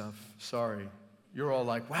nerdy stuff. Sorry. You're all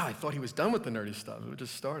like, wow, I thought he was done with the nerdy stuff. We're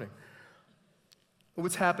just starting. But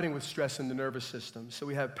what's happening with stress in the nervous system? So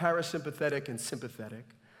we have parasympathetic and sympathetic.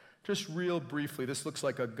 Just real briefly, this looks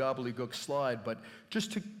like a gobbledygook slide, but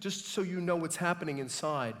just so you know what's happening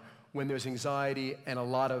inside when there's anxiety and a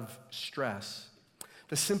lot of stress.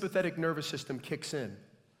 The sympathetic nervous system kicks in.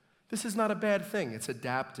 This is not a bad thing. It's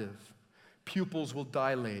adaptive. Pupils will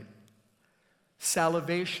dilate.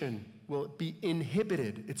 Salivation will be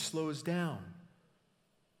inhibited. It slows down.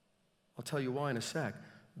 I'll tell you why in a sec.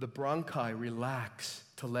 The bronchi relax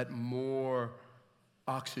to let more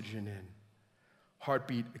oxygen in.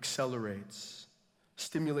 Heartbeat accelerates.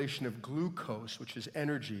 Stimulation of glucose, which is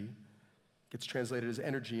energy, gets translated as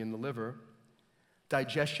energy in the liver.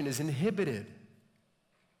 Digestion is inhibited,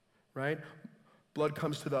 right? Blood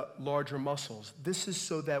comes to the larger muscles. This is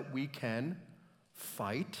so that we can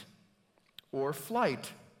fight or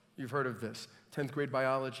flight. You've heard of this, 10th grade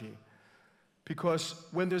biology. Because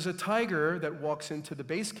when there's a tiger that walks into the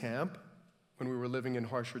base camp, when we were living in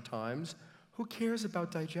harsher times, who cares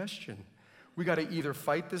about digestion? We got to either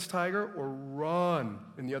fight this tiger or run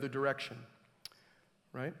in the other direction,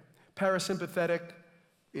 right? Parasympathetic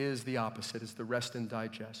is the opposite. It's the rest and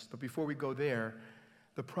digest. But before we go there,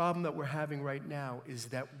 the problem that we're having right now is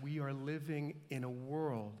that we are living in a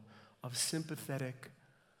world of sympathetic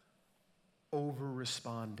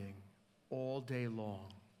over-responding all day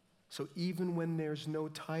long. So even when there's no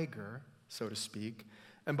tiger, so to speak,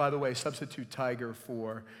 and by the way, substitute tiger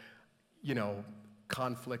for,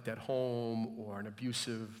 conflict at home or an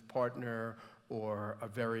abusive partner or a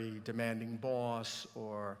very demanding boss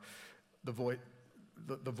or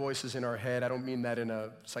the voices in our head. I don't mean that in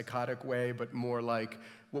a psychotic way, but more like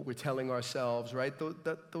what we're telling ourselves, right?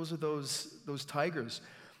 Those are those tigers.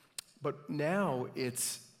 But now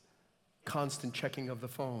it's constant checking of the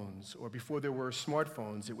phones, or before there were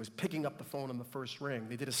smartphones, it was picking up the phone on the first ring.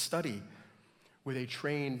 They did a study where they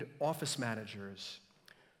trained office managers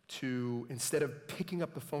to, instead of picking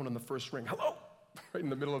up the phone on the first ring, hello, right in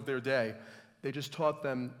the middle of their day, they just taught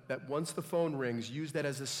them that once the phone rings, use that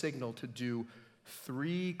as a signal to do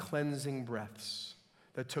 3 cleansing breaths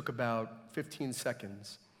that took about 15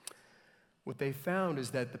 seconds. What they found is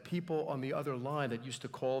that the people on the other line that used to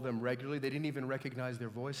call them regularly, they didn't even recognize their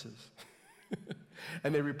voices.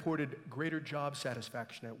 And they reported greater job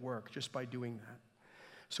satisfaction at work just by doing that.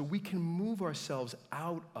 So we can move ourselves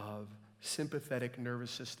out of sympathetic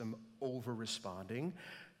nervous system over-responding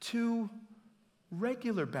to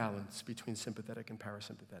regular balance between sympathetic and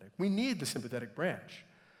parasympathetic. We need the sympathetic branch.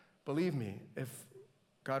 Believe me, if,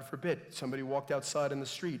 God forbid, somebody walked outside in the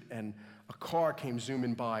street and a car came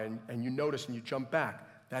zooming by and you notice and you jump back,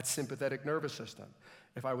 that's sympathetic nervous system.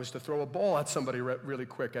 If I was to throw a ball at somebody really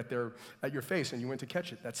quick at your face and you went to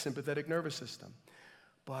catch it, that's sympathetic nervous system.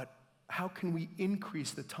 But how can we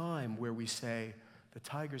increase the time where we say, the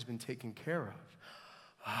tiger's been taken care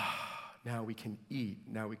of? Now we can eat,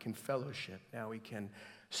 now we can fellowship, now we can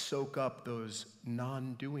soak up those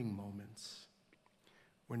non-doing moments.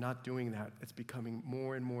 We're not doing that. It's becoming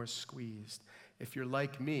more and more squeezed. If you're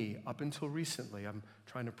like me, up until recently, I'm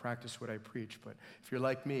trying to practice what I preach, but if you're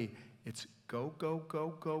like me, it's go, go,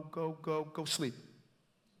 go, go, go, go, go, sleep.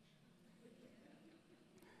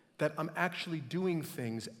 That I'm actually doing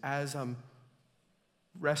things as I'm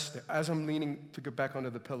resting, as I'm leaning to get back onto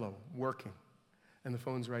the pillow, working, and the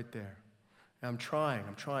phone's right there. And I'm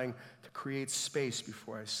trying to create space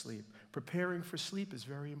before I sleep. Preparing for sleep is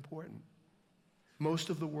very important. Most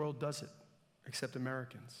of the world does it, except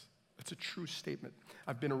Americans. It's a true statement.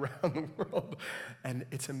 I've been around the world, and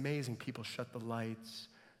it's amazing. People shut the lights.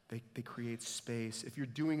 They create space. If you're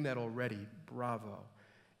doing that already, bravo.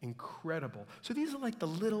 Incredible. So these are like the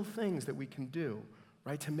little things that we can do,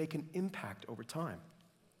 right, to make an impact over time.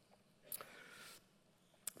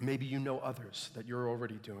 Maybe you know others that you're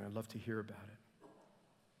already doing. I'd love to hear about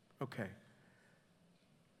it. Okay.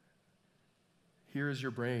 Here is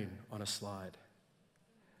your brain on a slide.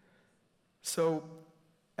 So,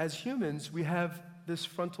 as humans, we have this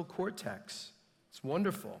frontal cortex. It's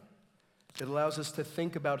wonderful. It allows us to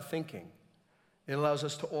think about thinking. It allows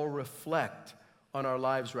us to all reflect on our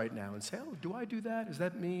lives right now and say, oh, do I do that? Is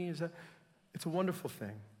that me? It's a wonderful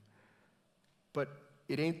thing. But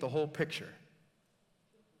it ain't the whole picture.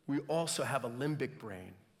 We also have a limbic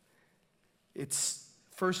brain. It's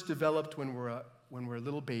first developed when we're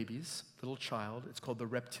little babies, little child. It's called the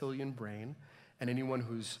reptilian brain. And anyone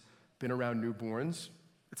who's been around newborns,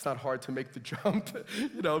 it's not hard to make the jump.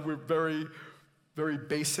 We're very, very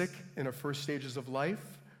basic in our first stages of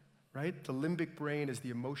life, right? The limbic brain is the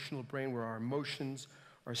emotional brain where our emotions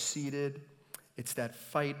are seated. It's that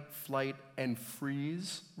fight, flight, and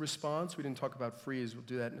freeze response. We didn't talk about freeze. We'll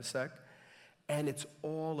do that in a sec. And it's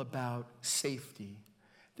all about safety.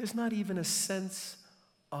 There's not even a sense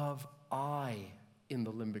of I in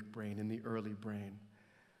the limbic brain, in the early brain.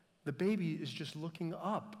 The baby is just looking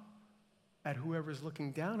up at whoever's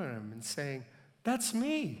looking down on him and saying, that's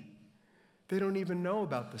me. They don't even know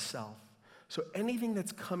about the self. So anything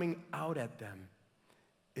that's coming out at them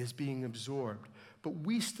is being absorbed. But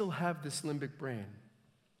we still have this limbic brain.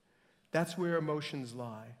 That's where emotions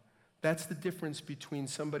lie. That's the difference between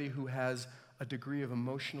somebody who has a degree of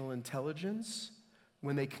emotional intelligence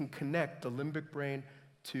when they can connect the limbic brain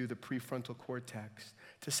to the prefrontal cortex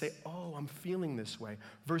to say, oh, I'm feeling this way,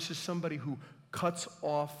 versus somebody who cuts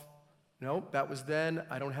off, no, that was then,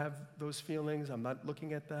 I don't have those feelings, I'm not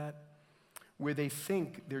looking at that, where they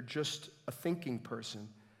think they're just a thinking person.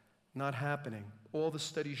 Not happening. All the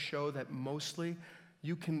studies show that mostly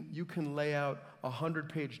you can lay out a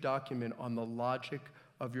 100-page document on the logic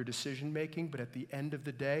of your decision making, but at the end of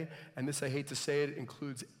the day, and this I hate to say it,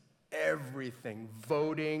 includes everything,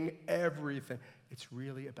 voting, everything. It's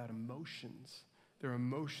really about emotions. There are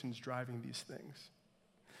emotions driving these things.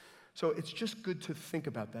 So it's just good to think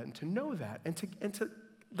about that and to know that and to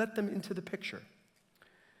let them into the picture.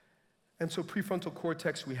 And so prefrontal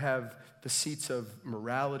cortex, we have the seats of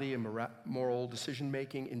morality and moral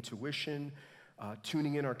decision-making, intuition,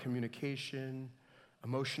 tuning in our communication,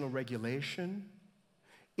 emotional regulation.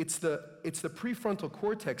 It's the prefrontal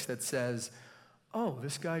cortex that says, oh,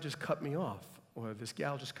 this guy just cut me off, or this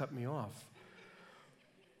gal just cut me off.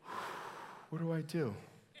 What do I do?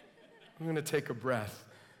 I'm going to take a breath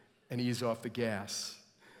and ease off the gas.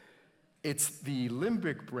 It's the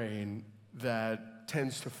limbic brain that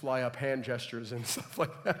tends to fly up hand gestures and stuff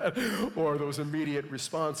like that, or those immediate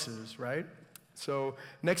responses, right? So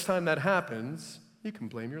next time that happens, you can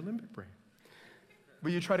blame your limbic brain.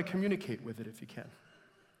 But you try to communicate with it if you can.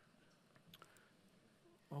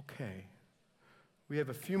 Okay. We have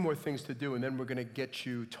a few more things to do, and then we're going to get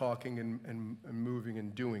you talking and moving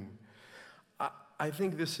and doing. I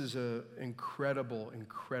think this is an incredible,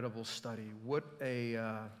 incredible study. What a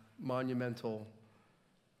monumental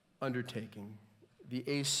undertaking the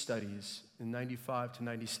ACE studies in 95 to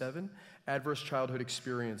 97, adverse childhood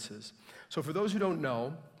experiences. So for those who don't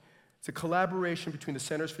know, it's a collaboration between the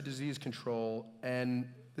Centers for Disease Control and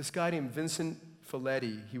this guy named Vincent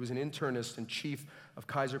Felitti. He was an internist and chief of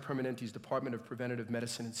Kaiser Permanente's Department of Preventive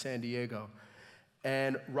Medicine in San Diego,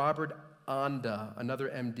 and Robert Anda, another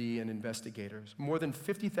MD and investigators. More than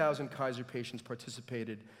 50,000 Kaiser patients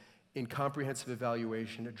participated in comprehensive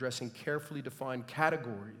evaluation addressing carefully defined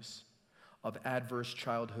categories of adverse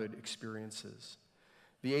childhood experiences.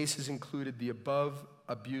 The ACEs included the above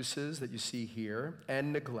abuses that you see here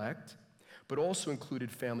and neglect, but also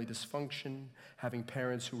included family dysfunction, having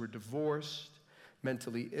parents who were divorced,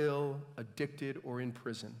 mentally ill, addicted, or in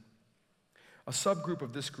prison. A subgroup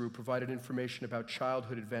of this group provided information about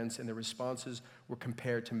childhood events, and their responses were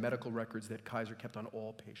compared to medical records that Kaiser kept on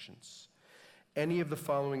all patients. Any of the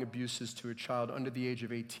following abuses to a child under the age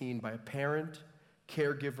of 18 by a parent,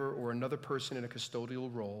 caregiver, or another person in a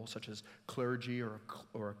custodial role, such as clergy or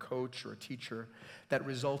a coach or a teacher, that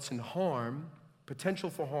results in harm, potential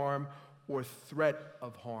for harm, or threat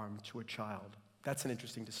of harm to a child. That's an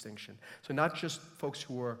interesting distinction. So not just folks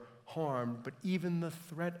who are harmed, but even the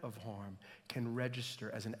threat of harm can register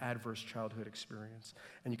as an adverse childhood experience.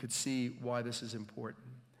 And you could see why this is important.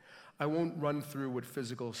 I won't run through what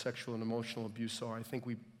physical, sexual, and emotional abuse are. I think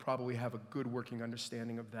we probably have a good working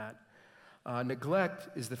understanding of that.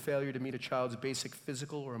 Neglect is the failure to meet a child's basic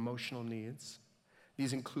physical or emotional needs.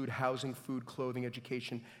 These include housing, food, clothing,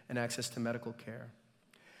 education, and access to medical care.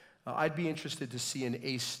 I'd be interested to see an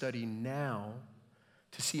ACE study now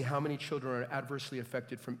to see how many children are adversely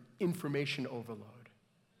affected from information overload.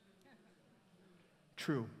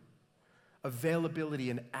 True. Availability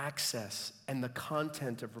and access and the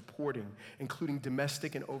content of reporting, including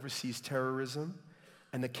domestic and overseas terrorism,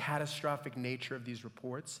 and the catastrophic nature of these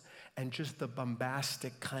reports, and just the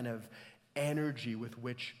bombastic kind of energy with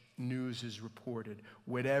which news is reported.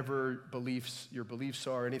 Whatever your beliefs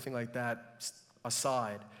are, anything like that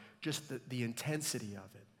aside, just the intensity of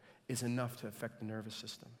it is enough to affect the nervous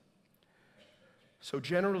system. So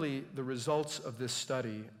generally, the results of this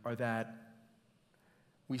study are that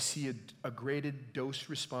we see a graded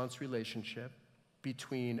dose-response relationship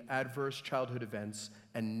between adverse childhood events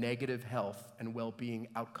and negative health and well-being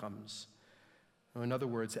outcomes. In other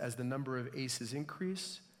words, as the number of ACEs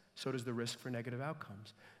increase, so does the risk for negative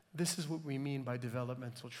outcomes. This is what we mean by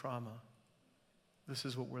developmental trauma. This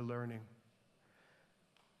is what we're learning.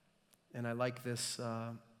 And I like this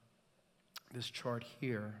chart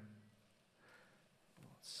here.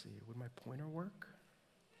 Let's see, would my pointer work?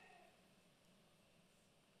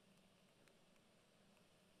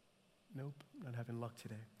 Nope, not having luck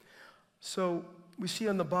today. So we see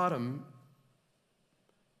on the bottom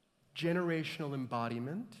generational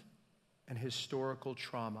embodiment and historical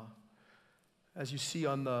trauma. As you see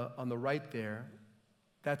on the right there,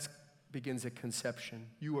 that begins at conception.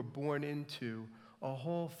 You are born into a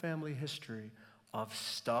whole family history of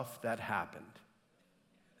stuff that happened.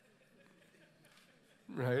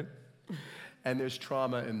 Right? And there's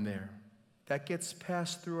trauma in there. That gets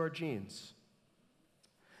passed through our genes.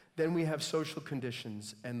 Then we have social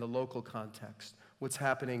conditions and the local context. What's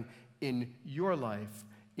happening in your life,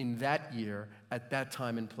 in that year, at that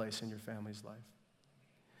time and place in your family's life.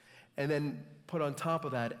 And then put on top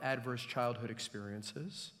of that adverse childhood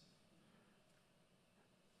experiences.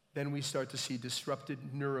 Then we start to see disrupted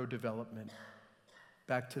neurodevelopment,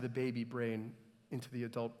 back to the baby brain, into the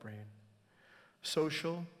adult brain.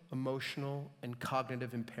 Social, emotional, and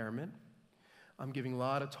cognitive impairment. I'm giving a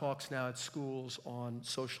lot of talks now at schools on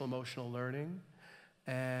social emotional learning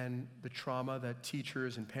and the trauma that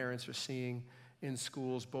teachers and parents are seeing in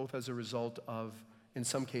schools, both as a result of, in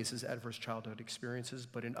some cases, adverse childhood experiences,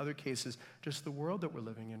 but in other cases, just the world that we're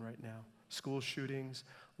living in right now. School shootings,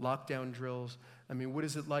 lockdown drills. I mean, what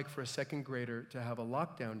is it like for a second grader to have a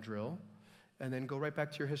lockdown drill and then go right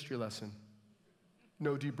back to your history lesson?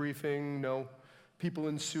 No debriefing, no people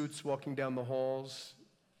in suits walking down the halls.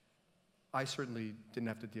 I certainly didn't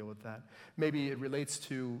have to deal with that. Maybe it relates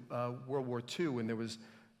to World War II when there was,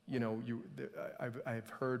 I've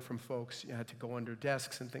heard from folks you had to go under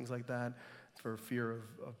desks and things like that for fear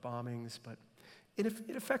of bombings, but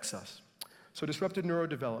it affects us. So disrupted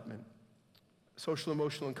neurodevelopment, social,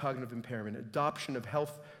 emotional, and cognitive impairment, adoption of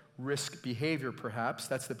health risk behavior perhaps,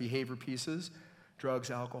 that's the behavior pieces,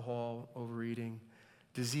 drugs, alcohol, overeating,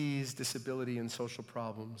 disease, disability, and social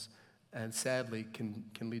problems, and sadly can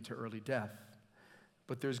lead to early death.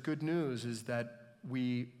 But there's good news is that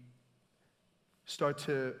we start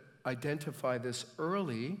to identify this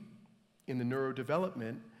early in the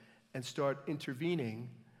neurodevelopment and start intervening,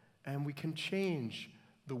 and we can change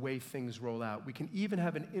the way things roll out. We can even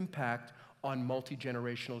have an impact on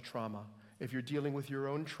multi-generational trauma. If you're dealing with your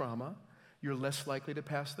own trauma, you're less likely to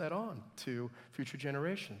pass that on to future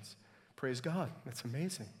generations. Praise God. That's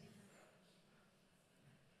amazing.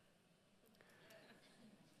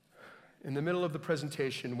 In the middle of the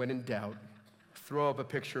presentation, when in doubt, throw up a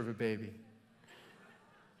picture of a baby.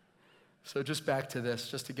 So just back to this,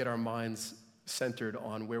 just to get our minds centered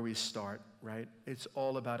on where we start, right? It's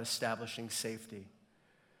all about establishing safety.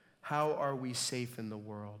 How are we safe in the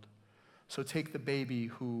world? So take the baby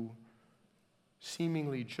who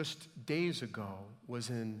seemingly just days ago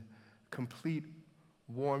was in complete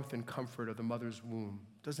warmth and comfort of the mother's womb.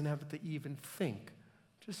 Doesn't have to even think.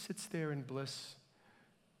 Just sits there in bliss.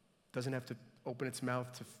 Doesn't have to open its mouth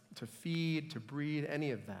to feed, to breathe,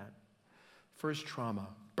 any of that. First trauma,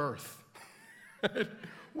 birth.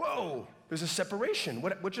 Whoa, there's a separation.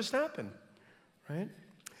 What just happened, right?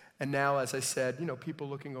 And now, as I said, people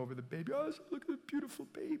looking over the baby. Oh, look at the beautiful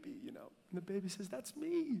baby, And the baby says, that's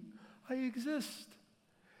me. I exist.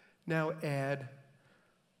 Now add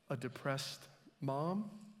a depressed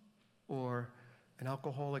mom or an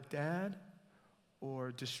alcoholic dad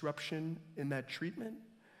or disruption in that treatment,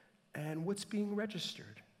 and what's being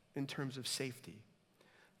registered in terms of safety.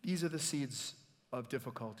 These are the seeds of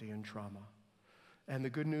difficulty and trauma. And the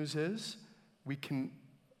good news is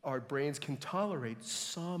our brains can tolerate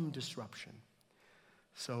some disruption.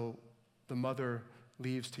 So the mother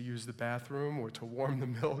leaves to use the bathroom or to warm the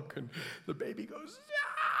milk, and the baby goes,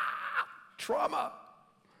 ah! Trauma.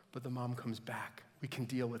 But the mom comes back. We can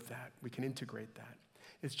deal with that. We can integrate that.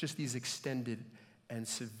 It's just these extended and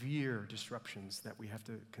severe disruptions that we have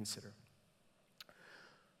to consider.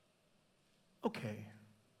 Okay,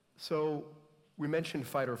 so we mentioned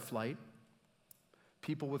fight or flight.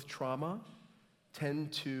 People with trauma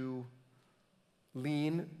tend to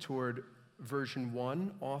lean toward version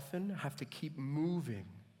 1 often, have to keep moving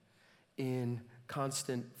in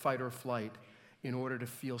constant fight or flight in order to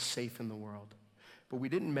feel safe in the world. But we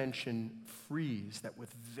didn't mention freeze, that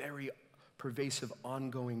with very pervasive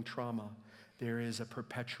ongoing trauma, there is a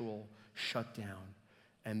perpetual shutdown.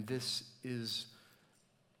 And this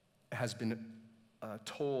has been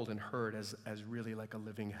told and heard as really like a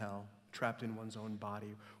living hell, trapped in one's own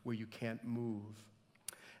body where you can't move.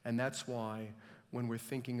 And that's why when we're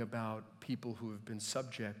thinking about people who have been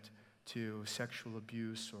subject to sexual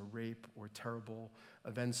abuse or rape or terrible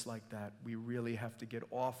events like that, we really have to get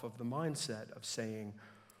off of the mindset of saying,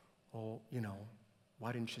 oh,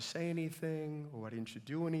 why didn't you say anything? Or why didn't you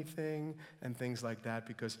do anything? And things like that,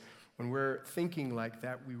 because when we're thinking like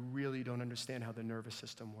that, we really don't understand how the nervous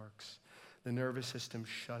system works. The nervous system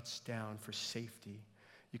shuts down for safety.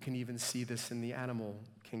 You can even see this in the animal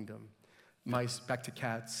kingdom. Mice, back to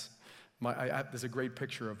cats. There's a great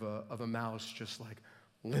picture of a mouse just like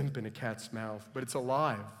limp in a cat's mouth, but it's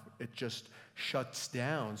alive. It just shuts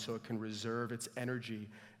down so it can reserve its energy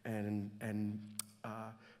and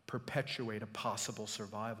perpetuate a possible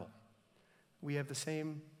survival. We have the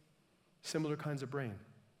similar kinds of brain.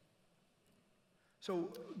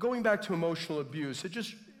 So going back to emotional abuse, it's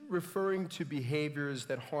just referring to behaviors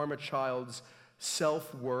that harm a child's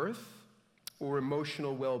self-worth or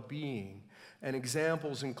emotional well-being. And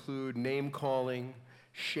examples include name-calling,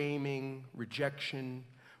 shaming, rejection,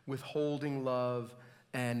 withholding love,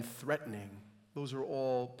 and threatening. Those are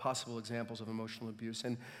all possible examples of emotional abuse.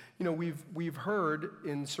 And we've heard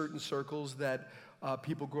in certain circles that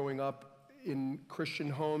people growing up in Christian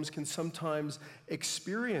homes can sometimes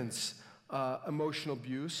experience emotional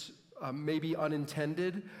abuse, maybe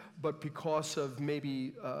unintended, but because of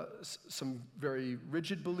maybe some very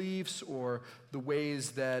rigid beliefs or the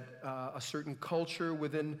ways that a certain culture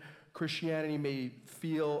within Christianity may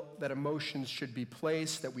feel that emotions should be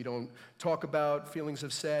placed, that we don't talk about feelings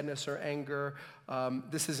of sadness or anger.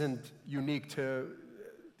 This isn't unique to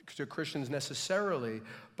Christians necessarily,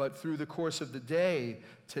 but through the course of the day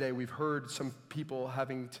today, we've heard some people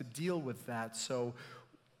having to deal with that. So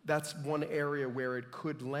that's one area where it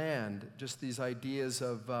could land, just these ideas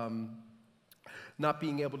of not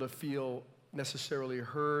being able to feel necessarily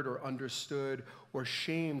heard or understood or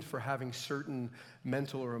shamed for having certain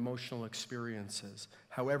mental or emotional experiences.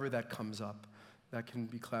 However that comes up, that can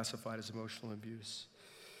be classified as emotional abuse.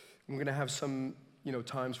 I'm going to have some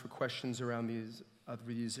times for questions around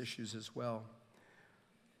these issues as well.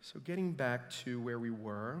 So getting back to where we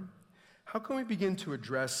were, how can we begin to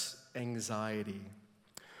address anxiety?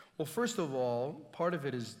 Well, first of all, part of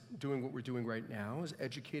it is doing what we're doing right now, is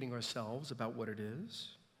educating ourselves about what it is,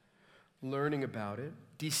 learning about it,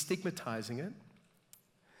 destigmatizing it,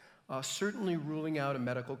 Certainly ruling out a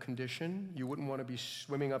medical condition. You wouldn't want to be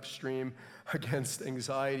swimming upstream against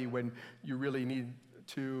anxiety when you really need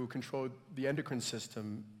to control the endocrine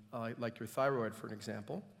system, like your thyroid, for an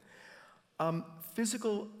example.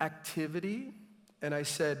 Physical activity, and I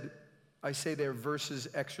say there versus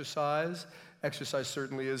exercise. Exercise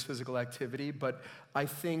certainly is physical activity, but I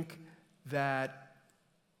think that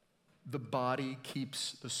the body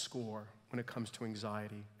keeps the score when it comes to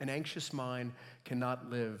anxiety. An anxious mind cannot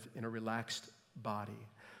live in a relaxed body.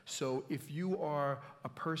 So if you are a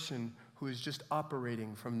person who is just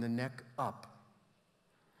operating from the neck up,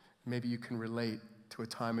 maybe you can relate to a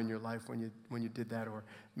time in your life when you did that, or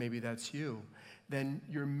maybe that's you, then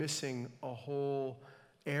you're missing a whole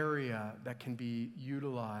area that can be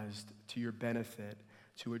utilized to your benefit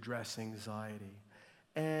to address anxiety.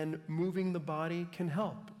 And moving the body can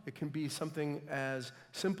help. It can be something as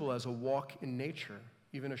simple as a walk in nature,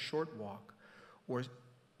 even a short walk, or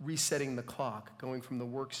resetting the clock, going from the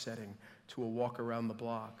work setting to a walk around the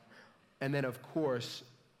block. And then, of course,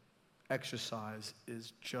 exercise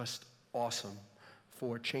is just awesome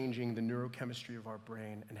for changing the neurochemistry of our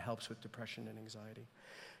brain and helps with depression and anxiety.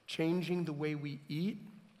 Changing the way we eat,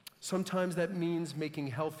 sometimes that means making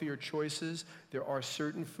healthier choices. There are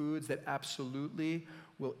certain foods that absolutely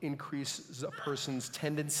will increase a person's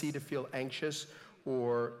tendency to feel anxious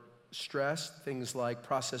or stressed, things like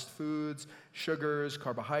processed foods, sugars,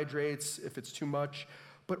 carbohydrates, if it's too much,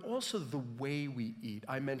 but also the way we eat.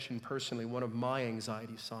 I mentioned personally one of my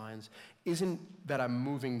anxiety signs isn't that I'm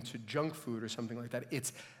moving to junk food or something like that,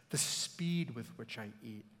 it's the speed with which I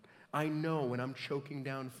eat. I know when I'm choking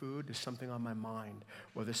down food, there's something on my mind,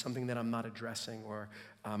 or there's something that I'm not addressing, or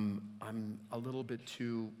I'm a little bit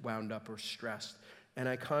too wound up or stressed. And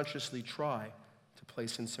I consciously try to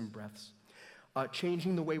place in some breaths.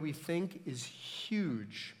 Changing the way we think is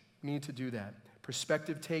huge. We need to do that.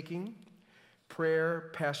 Perspective taking,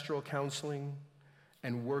 prayer, pastoral counseling,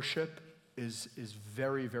 and worship is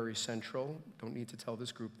very, very central. Don't need to tell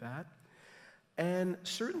this group that. And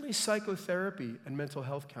certainly psychotherapy and mental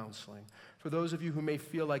health counseling. For those of you who may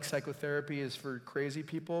feel like psychotherapy is for crazy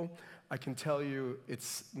people, I can tell you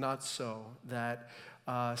it's not so. That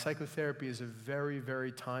psychotherapy is a very,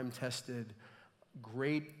 very time-tested,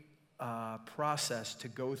 great process to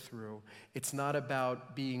go through. It's not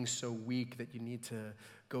about being so weak that you need to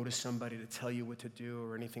go to somebody to tell you what to do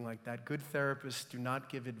or anything like that. Good therapists do not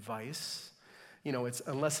give advice.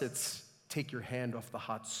 Unless it's take your hand off the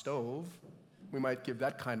hot stove. We might give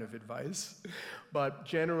that kind of advice. But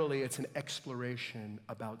generally, it's an exploration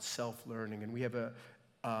about self-learning. And we have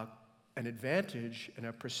an advantage and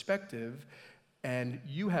a perspective, and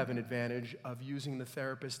you have an advantage of using the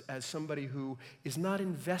therapist as somebody who is not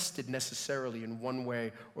invested necessarily in one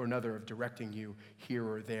way or another of directing you here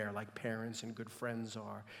or there, like parents and good friends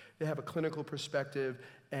are. They have a clinical perspective,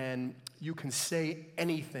 and you can say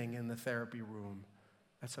anything in the therapy room.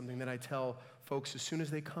 That's something that I tell folks as soon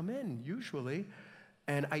as they come in, usually.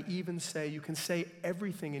 And I even say, you can say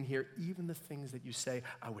everything in here, even the things that you say,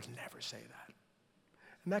 I would never say that.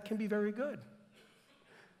 And that can be very good.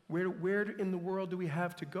 Where in the world do we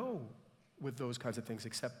have to go with those kinds of things,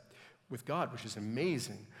 except with God, which is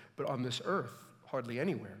amazing, but on this earth, hardly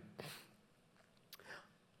anywhere.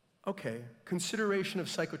 Okay, consideration of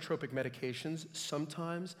psychotropic medications.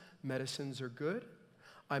 Sometimes medicines are good.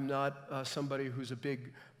 I'm not somebody who's a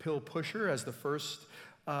big pill pusher as the first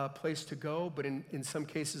place to go, but in some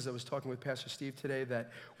cases, I was talking with Pastor Steve today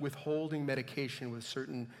that withholding medication with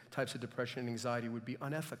certain types of depression and anxiety would be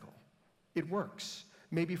unethical. It works,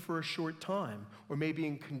 maybe for a short time, or maybe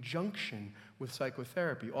in conjunction with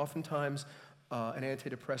psychotherapy. Oftentimes, an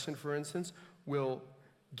antidepressant, for instance, will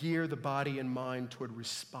gear the body and mind toward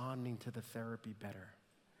responding to the therapy better.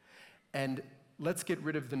 And let's get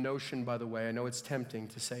rid of the notion, by the way, I know it's tempting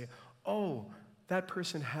to say, oh, that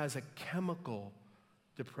person has a chemical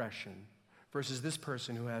depression versus this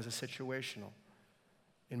person who has a situational.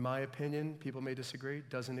 In my opinion, people may disagree,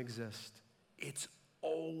 doesn't exist. It's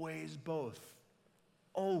always both.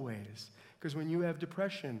 Always. Because when you have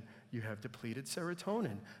depression, you have depleted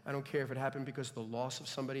serotonin. I don't care if it happened because of the loss of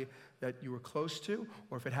somebody that you were close to,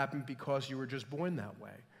 or if it happened because you were just born that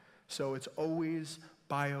way. So it's always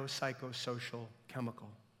biopsychosocial chemical.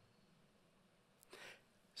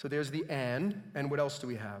 So there's the and what else do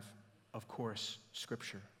we have? Of course,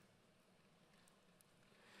 Scripture.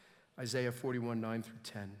 Isaiah 41, 9 through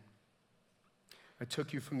 10. I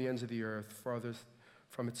took you from the ends of the earth,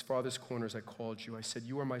 from its farthest corners I called you. I said,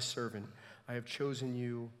 you are my servant. I have chosen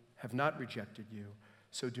you, have not rejected you.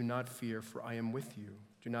 So do not fear, for I am with you.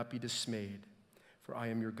 Do not be dismayed, for I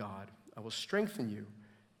am your God. I will strengthen you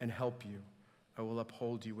and help you. I will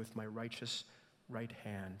uphold you with my righteous right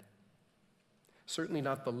hand. Certainly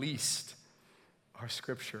not the least, our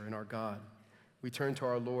Scripture and our God. We turn to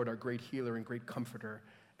our Lord, our great healer and great comforter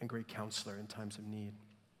and great counselor in times of need.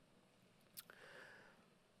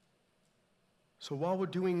 So while we're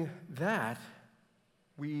doing that,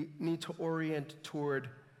 we need to orient toward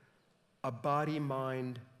a body,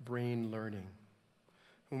 mind, brain learning.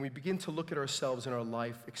 When we begin to look at ourselves and our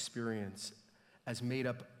life experience as made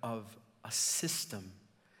up of a system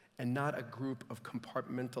and not a group of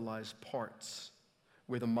compartmentalized parts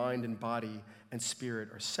where the mind and body and spirit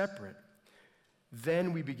are separate,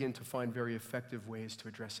 then we begin to find very effective ways to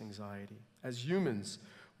address anxiety. As humans,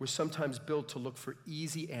 we're sometimes built to look for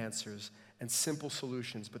easy answers and simple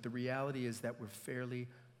solutions, but the reality is that we're fairly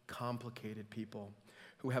complicated people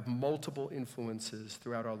who have multiple influences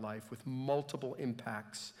throughout our life with multiple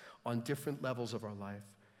impacts on different levels of our life.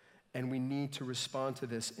 And we need to respond to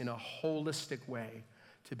this in a holistic way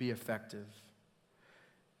to be effective.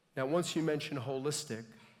 Now, once you mention holistic,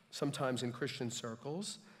 sometimes in Christian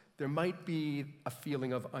circles, there might be a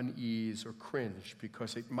feeling of unease or cringe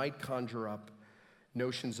because it might conjure up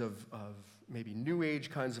notions of maybe New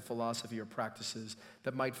Age kinds of philosophy or practices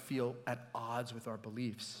that might feel at odds with our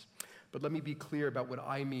beliefs. But let me be clear about what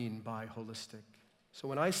I mean by holistic. So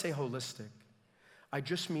when I say holistic, I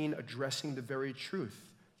just mean addressing the very truth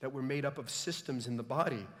that we're made up of systems in the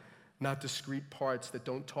body, not discrete parts that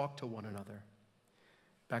don't talk to one another.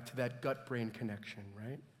 Back to that gut-brain connection,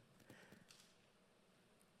 right?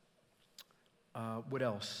 What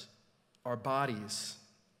else? Our bodies.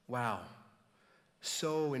 Wow.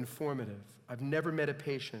 So informative. I've never met a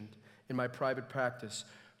patient in my private practice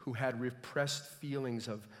who had repressed feelings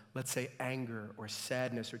of, let's say, anger or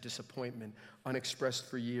sadness or disappointment unexpressed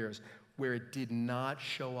for years, where it did not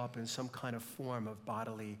show up in some kind of form of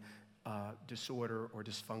bodily disorder or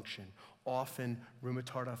dysfunction. Often,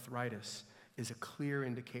 rheumatoid arthritis is a clear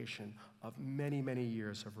indication of many, many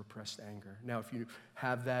years of repressed anger. Now, if you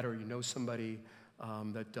have that or you know somebody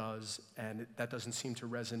that does, and that doesn't seem to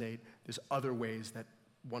resonate, there's other ways that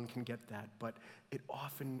one can get that, but it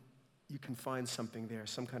often, you can find something there,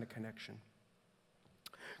 some kind of connection.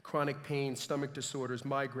 Chronic pain, stomach disorders,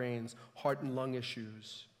 migraines, heart and lung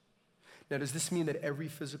issues. Now, does this mean that every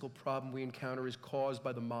physical problem we encounter is caused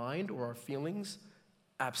by the mind or our feelings?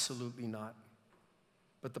 Absolutely not.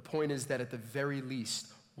 But the point is that at the very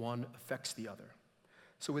least, one affects the other.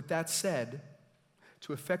 So with that said,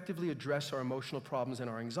 to effectively address our emotional problems and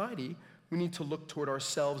our anxiety, we need to look toward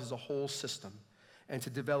ourselves as a whole system and to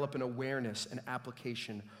develop an awareness and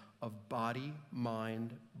application of body,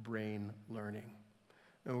 mind, brain learning.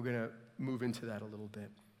 And we're going to move into that a little bit.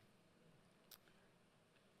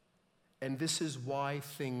 And this is why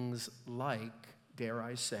things like, dare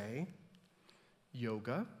I say,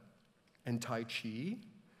 yoga and Tai Chi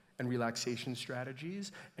and relaxation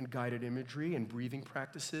strategies and guided imagery and breathing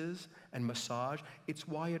practices and massage, it's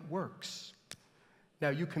why it works. Now,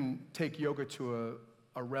 you can take yoga to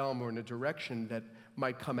a realm or in a direction that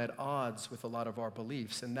might come at odds with a lot of our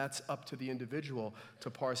beliefs, and that's up to the individual to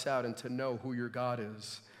parse out and to know who your God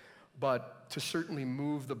is. But to certainly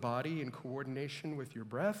move the body in coordination with your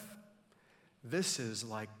breath, this is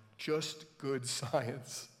like just good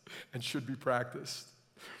science and should be practiced.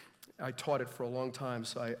 I taught it for a long time,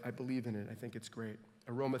 so I believe in it. I think it's great.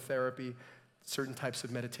 Aromatherapy, certain types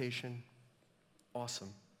of meditation,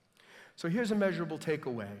 awesome. So here's a measurable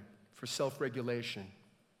takeaway for self-regulation.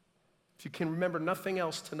 If you can remember nothing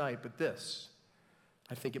else tonight but this,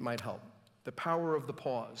 I think it might help. The power of the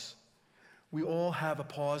pause. We all have a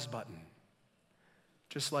pause button,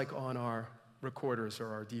 just like on our recorders or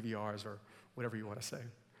our DVRs or whatever you want to say.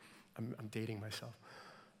 I'm dating myself.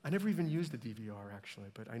 I never even used the DVR, actually,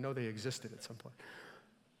 but I know they existed at some point.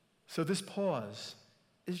 So this pause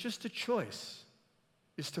is just a choice,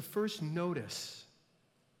 is to first notice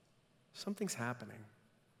something's happening.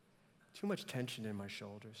 Too much tension in my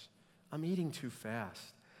shoulders. I'm eating too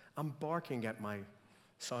fast. I'm barking at my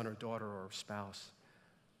son or daughter or spouse.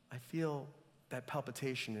 I feel that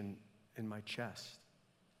palpitation in my chest.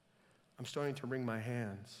 I'm starting to wring my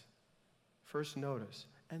hands. First notice,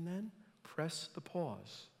 and then press the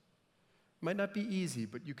pause. Might not be easy,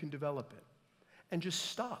 but you can develop it. And just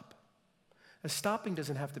stop. And stopping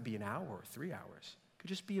doesn't have to be an hour or 3 hours. It could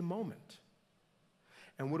just be a moment.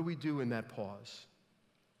 And what do we do in that pause?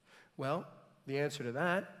 Well, the answer to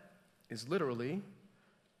that is literally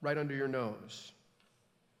right under your nose.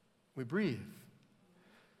 We breathe.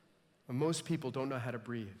 And most people don't know how to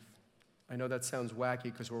breathe. I know that sounds wacky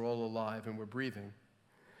because we're all alive and we're breathing.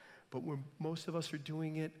 But most of us are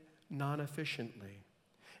doing it non-efficiently.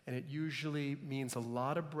 And it usually means a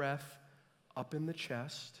lot of breath up in the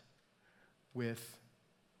chest with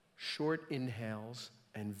short inhales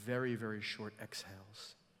and very, very short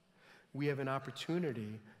exhales. We have an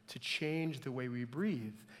opportunity to change the way we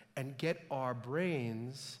breathe and get our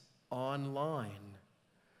brains online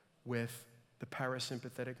with the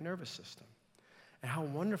parasympathetic nervous system. And how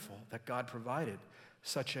wonderful that God provided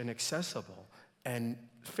such an accessible and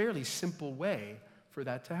fairly simple way for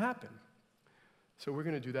that to happen. So we're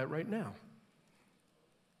going to do that right now.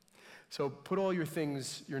 So put all your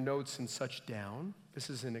things, your notes and such down. This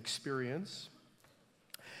is an experience.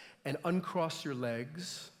 And uncross your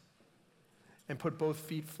legs and put both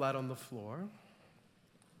feet flat on the floor.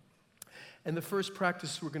 And the first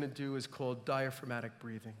practice we're going to do is called diaphragmatic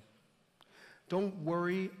breathing. Don't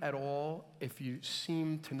worry at all if you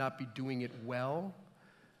seem to not be doing it well.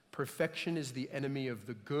 Perfection is the enemy of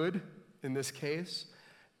the good in this case.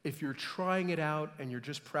 If you're trying it out and you're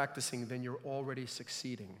just practicing, then you're already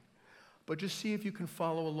succeeding. But just see if you can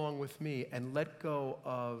follow along with me and let go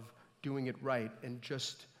of doing it right and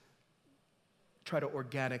just try to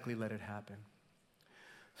organically let it happen.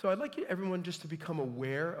 So I'd like everyone just to become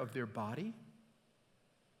aware of their body.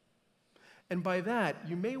 And by that,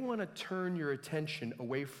 you may want to turn your attention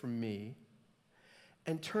away from me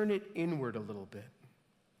and turn it inward a little bit.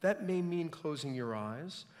 That may mean closing your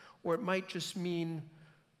eyes, or it might just mean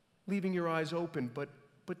leaving your eyes open, but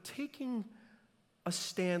taking a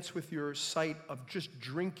stance with your sight of just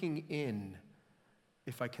drinking in,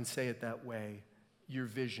 if I can say it that way, your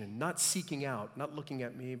vision. Not seeking out, not looking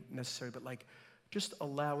at me necessarily, but like just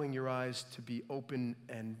allowing your eyes to be open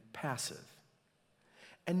and passive.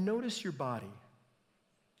 And notice your body.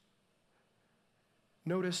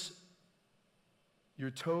 Notice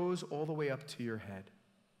your toes all the way up to your head.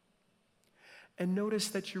 And notice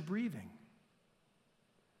that you're breathing.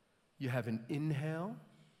 You have an inhale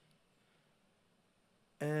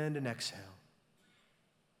and an exhale.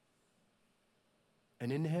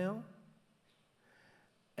 An inhale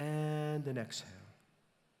and an exhale.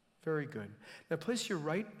 Very good. Now place your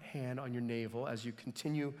right hand on your navel as you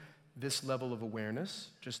continue this level of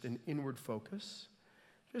awareness, just an inward focus.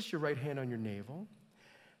 Just your right hand on your navel.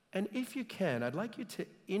 And if you can, I'd like you to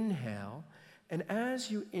inhale, and as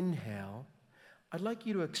you inhale, I'd like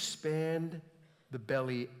you to expand the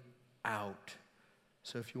belly out.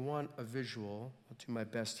 So if you want a visual, I'll do my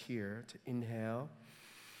best here to inhale,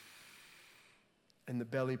 and the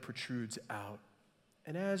belly protrudes out.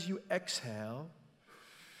 And as you exhale,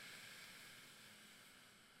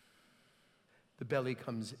 the belly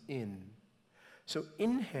comes in. So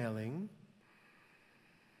inhaling,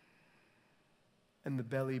 and the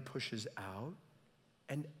belly pushes out,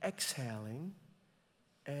 and exhaling,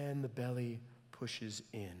 and the belly pushes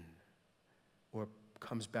in, or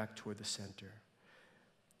comes back toward the center.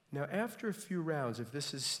 Now, after a few rounds, if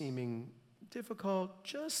this is seeming difficult,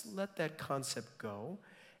 just let that concept go,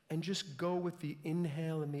 and just go with the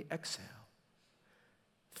inhale and the exhale,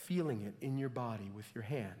 feeling it in your body with your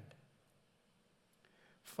hand.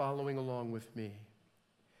 Following along with me.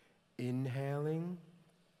 Inhaling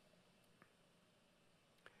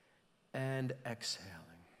and exhaling.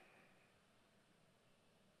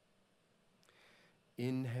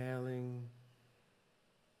 Inhaling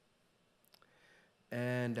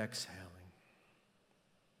and exhaling.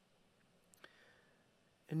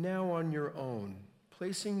 And now on your own,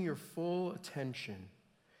 placing your full attention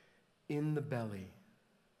in the belly.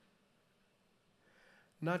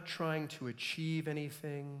 Not trying to achieve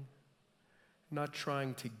anything, not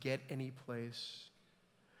trying to get any place,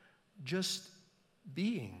 just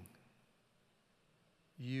being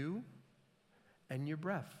you and your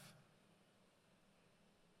breath.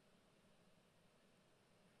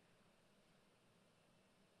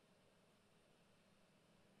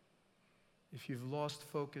 If you've lost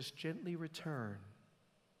focus, gently return.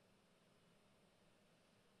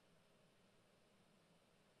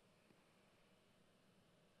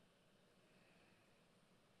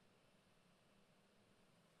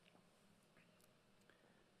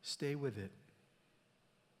 Stay with it.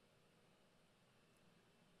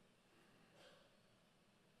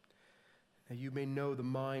 Now you may know the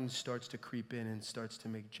mind starts to creep in and starts to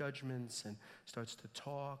make judgments and starts to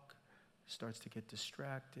talk, starts to get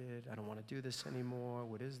distracted. I don't want to do this anymore.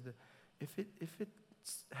 What is the... If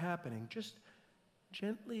it's happening, just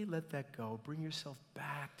gently let that go. Bring yourself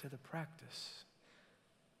back to the practice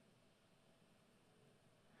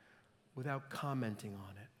without commenting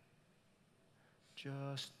on it.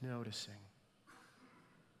 Just noticing.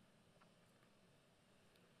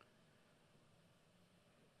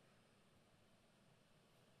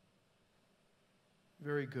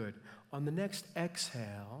 Very good. On the next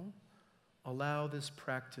exhale, allow this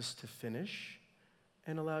practice to finish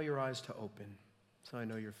and allow your eyes to open so I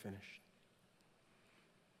know you're finished.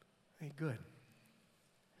 Hey, good.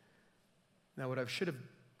 Now, what I should have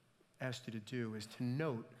asked you to do is to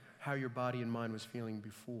note how your body and mind was feeling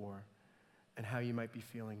before and how you might be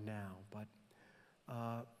feeling now. But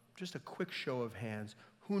just a quick show of hands.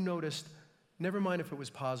 Who noticed, never mind if it was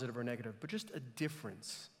positive or negative, but just a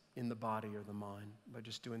difference in the body or the mind by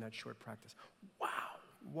just doing that short practice? Wow,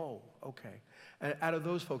 whoa, okay. And out of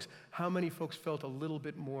those folks, how many folks felt a little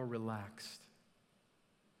bit more relaxed?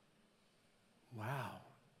 Wow.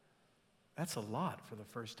 That's a lot for the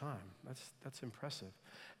first time. That's impressive.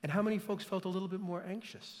 And how many folks felt a little bit more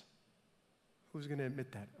anxious? Who's going to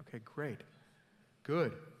admit that? Okay, great.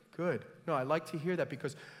 Good. No, I like to hear that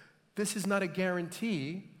because this is not a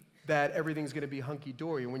guarantee that everything's going to be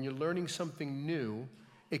hunky-dory. When you're learning something new,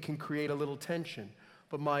 it can create a little tension.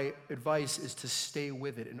 But my advice is to stay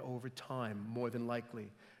with it, and over time, more than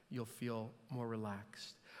likely, you'll feel more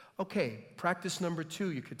relaxed. Okay, practice number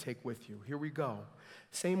 2 you could take with you. Here we go.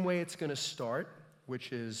 Same way it's going to start,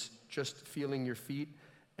 which is just feeling your feet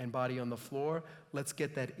and body on the floor. Let's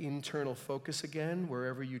get that internal focus again,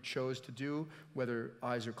 wherever you chose to do, whether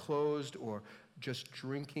eyes are closed or just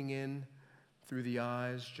drinking in through the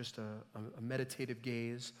eyes, just a meditative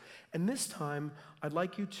gaze. And this time, I'd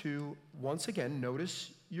like you to, once again,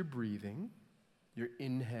 notice your breathing, your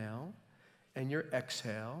inhale and your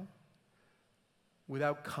exhale,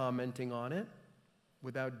 without commenting on it,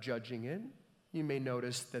 without judging it. You may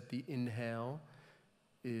notice that the inhale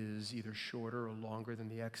is either shorter or longer than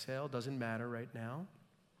the exhale. Doesn't matter right now.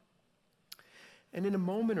 And in a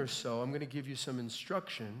moment or so, I'm going to give you some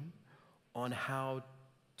instruction on how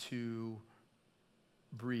to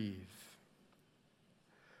breathe.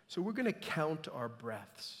 So we're going to count our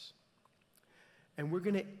breaths. And we're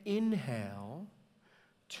going to inhale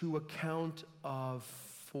to a count of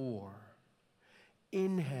 4.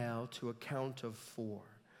 Inhale to a count of 4.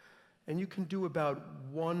 And you can do about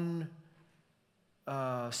 1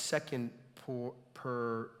 second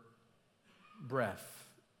per breath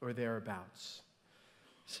or thereabouts.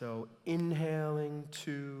 So inhaling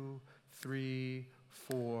 2, 3,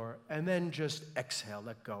 4, and then just exhale,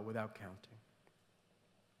 let go without counting.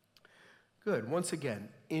 Good. Once again,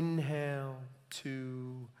 inhale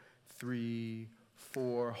 2, 3,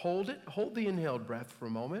 4. Hold it. Hold the inhaled breath for a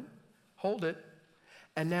moment. Hold it.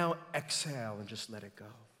 And now exhale and just let it go.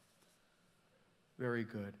 Very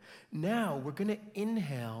good. Now we're going to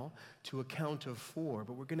inhale to a count of 4,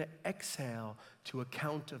 but we're going to exhale to a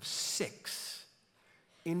count of 6.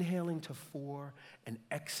 Inhaling to 4 and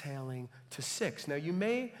exhaling to 6. Now you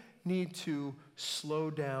may need to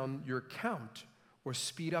slow down your count or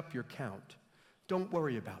speed up your count. Don't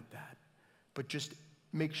worry about that, but just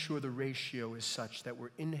make sure the ratio is such that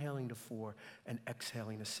we're inhaling to 4 and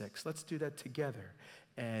exhaling to 6. Let's do that together.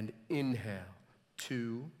 And inhale,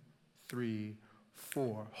 2, 3,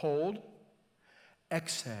 4. Hold.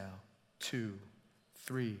 Exhale, 2,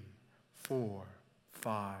 3, 4,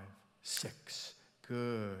 5, 6.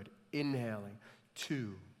 Good. Inhaling,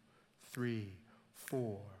 2, 3,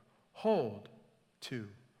 4. Hold, 2,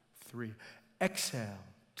 3. Exhale,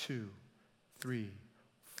 2, 3,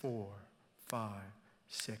 4, 5,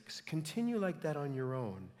 6. Continue like that on your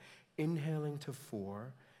own. Inhaling to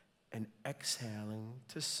 4 and exhaling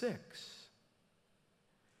to 6.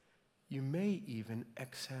 You may even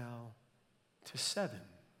exhale to 7.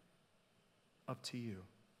 Up to you.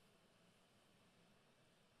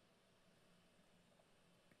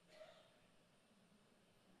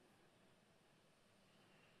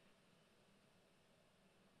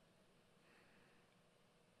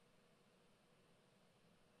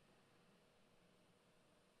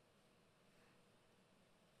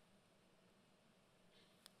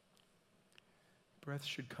 Breath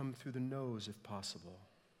should come through the nose if possible.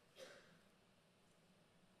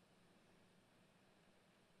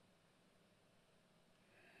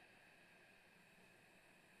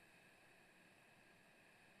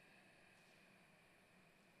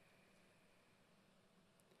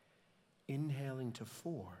 Inhaling to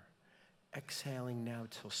 4, exhaling now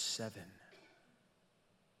till 7.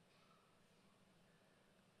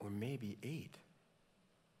 Or maybe 8.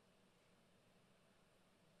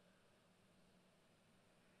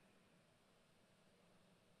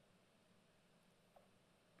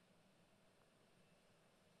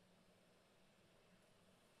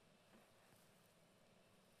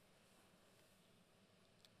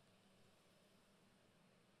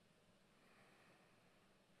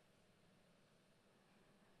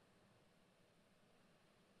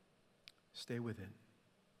 Stay with it.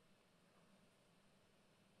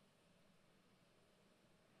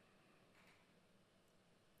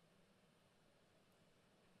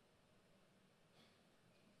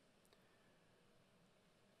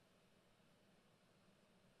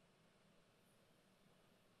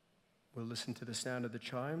 We'll listen to the sound of the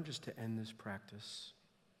chime just to end this practice.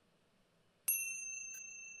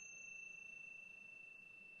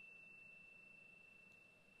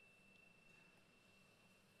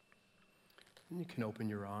 And you can open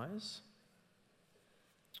your eyes.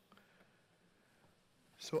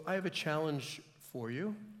 So I have a challenge for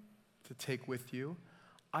you to take with you.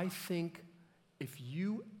 I think if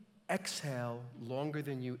you exhale longer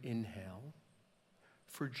than you inhale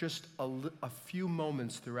for just a few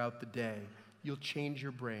moments throughout the day, you'll change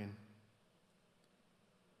your brain.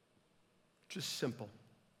 Just simple.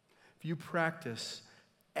 If you practice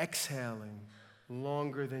exhaling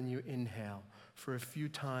longer than you inhale for a few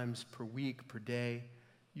times per week, per day,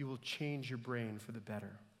 you will change your brain for the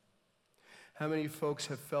better. How many folks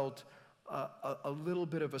have felt a little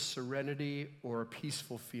bit of a serenity or a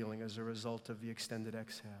peaceful feeling as a result of the extended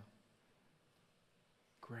exhale?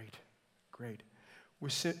 Great, great.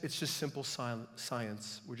 It's just simple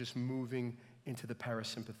science. We're just moving into the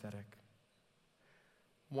parasympathetic.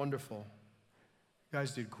 Wonderful. You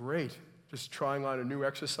guys did great. Just trying on a new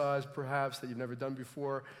exercise, perhaps, that you've never done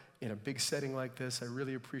before in a big setting like this. I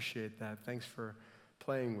really appreciate that. Thanks for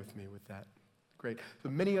playing with me with that. Great. So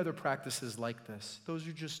many other practices like this. Those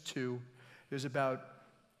are just two. There's about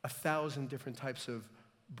 1,000 different types of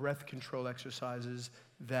breath control exercises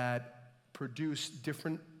that produce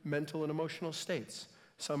different mental and emotional states.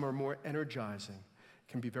 Some are more energizing,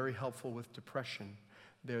 can be very helpful with depression.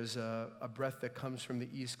 There's a breath that comes from the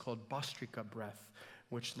East called Bhastrika breath,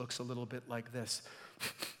 which looks a little bit like this.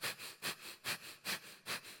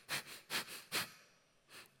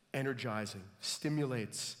 Energizing,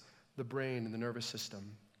 stimulates the brain and the nervous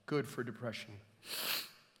system. Good for depression.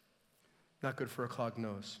 Not good for a clogged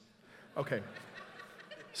nose. Okay.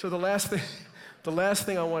 So the last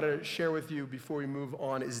thing I want to share with you before we move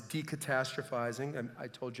on is decatastrophizing. And I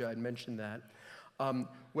told you I'd mention that.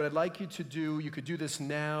 What I'd like you to do, you could do this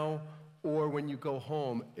now or when you go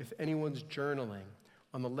home, if anyone's journaling.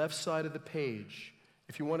 On the left side of the page,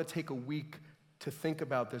 if you want to take a week to think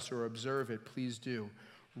about this or observe it, please do.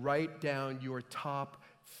 Write down your top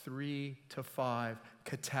 3 to 5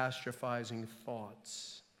 catastrophizing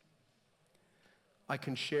thoughts. I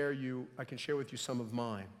can share with you some of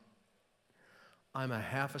mine. I'm a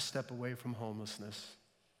half a step away from homelessness.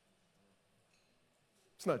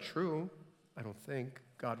 It's not true, I don't think,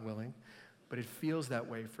 God willing, but it feels that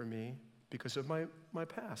way for me because of my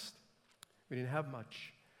past. We didn't have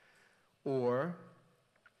much. Or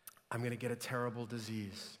I'm going to get a terrible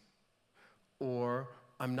disease. Or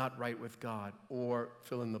I'm not right with God. Or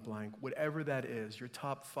fill in the blank. Whatever that is, your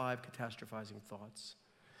top 5 catastrophizing thoughts.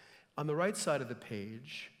 On the right side of the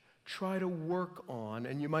page, try to work on,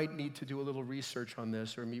 and you might need to do a little research on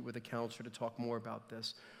this or meet with a counselor to talk more about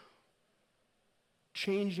this,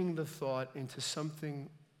 changing the thought into something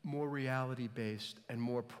more reality-based and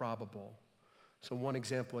more probable. So one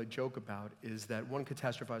example I joke about is that one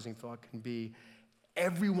catastrophizing thought can be,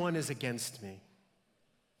 everyone is against me.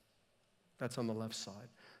 That's on the left side.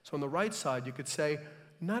 So on the right side, you could say,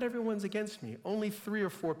 not everyone's against me. Only 3 or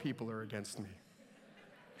 4 people are against me.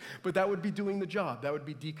 But that would be doing the job. That would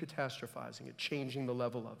be decatastrophizing it, changing the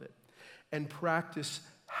level of it. And practice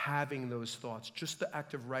having those thoughts. Just the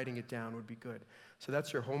act of writing it down would be good. So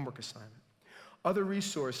that's your homework assignment. Other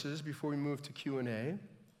resources before we move to Q&A.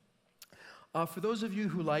 For those of you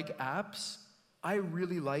who like apps, I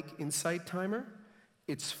really like Insight Timer.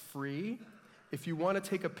 It's free. If you want to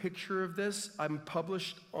take a picture of this, I'm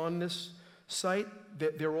published on this site.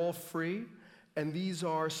 They're all free. And these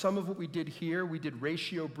are some of what we did here. We did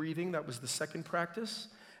ratio breathing. That was the second practice.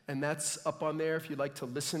 And that's up on there if you'd like to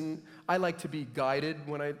listen. I like to be guided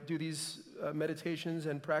when I do these meditations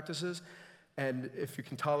and practices. And if you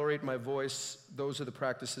can tolerate my voice, those are the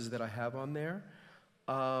practices that I have on there.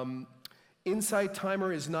 Insight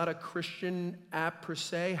Timer is not a Christian app per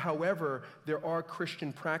se. However, there are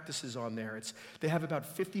Christian practices on there. They have about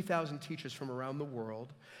 50,000 teachers from around the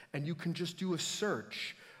world. And you can just do a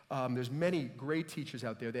search. There's many great teachers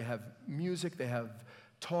out there. They have music, they have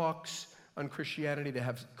talks on Christianity, they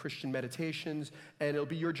have Christian meditations, and it'll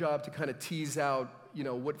be your job to kind of tease out,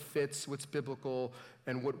 what fits, what's biblical,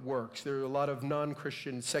 and what works. There are a lot of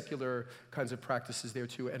non-Christian, secular kinds of practices there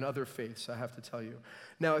too, and other faiths, I have to tell you.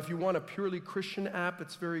 Now, if you want a purely Christian app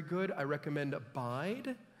that's very good, I recommend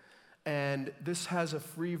Abide, and this has a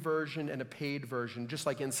free version and a paid version, just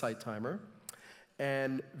like Insight Timer.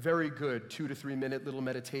 And very good 2 to 3 minute little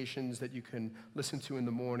meditations that you can listen to in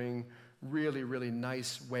the morning. Really, really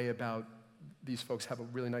nice way about, these folks have a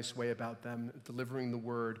really nice way about them, delivering the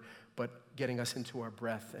word, but getting us into our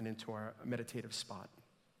breath and into our meditative spot.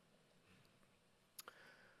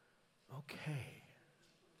 Okay,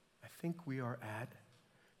 I think we are at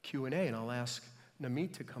Q&A, and I'll ask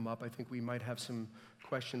Namit to come up. I think we might have some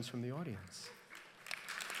questions from the audience.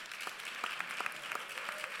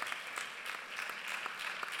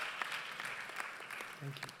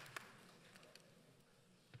 Thank you.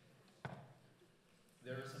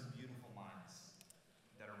 There are some beautiful minds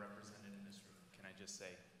that are represented in this room, can I just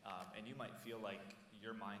say? And you might feel like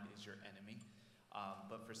your mind is your enemy,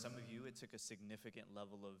 but for some of you, it took a significant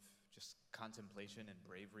level of just contemplation and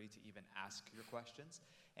bravery to even ask your questions.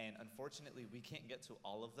 And unfortunately, we can't get to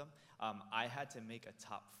all of them. I had to make a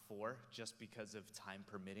top 4 just because of time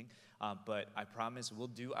permitting, but I promise we'll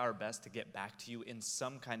do our best to get back to you in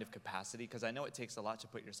some kind of capacity, because I know it takes a lot to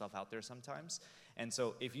put yourself out there sometimes. And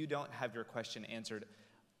so if you don't have your question answered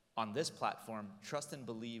on this platform, trust and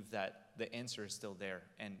believe that the answer is still there.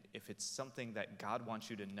 And if it's something that God wants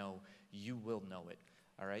you to know, you will know it,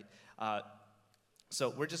 all right?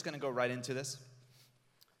 So we're just going to go right into this.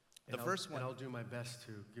 First one. And I'll do my best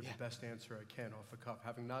to give the best answer I can off the cuff,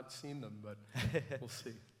 having not seen them, but we'll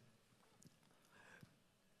see.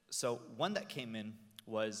 So one that came in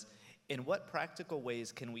was, in what practical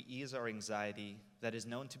ways can we ease our anxiety that is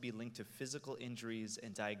known to be linked to physical injuries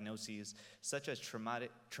and diagnoses, such as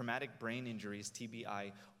traumatic brain injuries,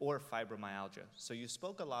 TBI, or fibromyalgia? So you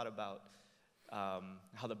spoke a lot about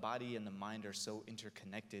how the body and the mind are so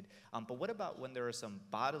interconnected. But what about when there are some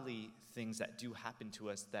bodily things that do happen to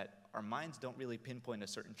us that our minds don't really pinpoint a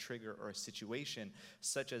certain trigger or a situation,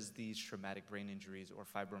 such as these traumatic brain injuries or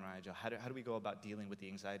fibromyalgia? How do we go about dealing with the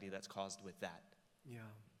anxiety that's caused with that? Yeah.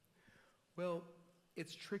 Well,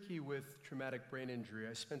 it's tricky with traumatic brain injury.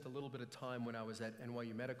 I spent a little bit of time when I was at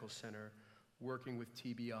NYU Medical Center working with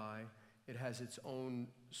TBI. It has its own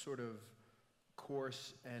sort of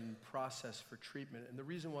course and process for treatment. And the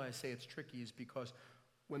reason why I say it's tricky is because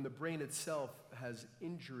when the brain itself has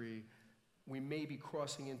injury, we may be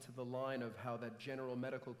crossing into the line of how that general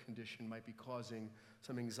medical condition might be causing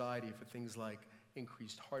some anxiety for things like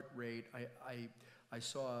increased heart rate. I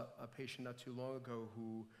saw a patient not too long ago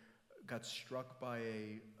who got struck by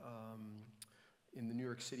in the New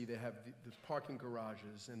York City, they have the parking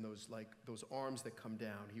garages and those arms that come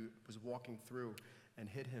down. He was walking through and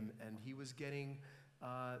hit him, and he was getting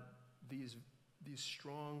these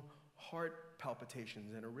strong heart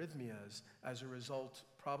palpitations and arrhythmias as a result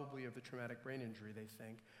probably of the traumatic brain injury, they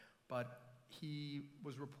think. But he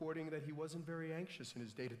was reporting that he wasn't very anxious in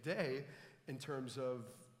his day-to-day in terms of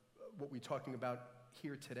what we're talking about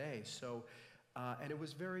here today. So, and it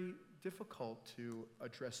was very difficult to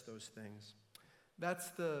address those things. That's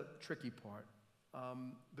the tricky part.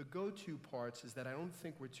 The go-to parts is that I don't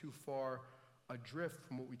think we're too far adrift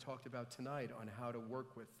from what we talked about tonight on how to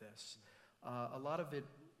work with this. A lot of it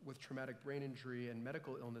with traumatic brain injury and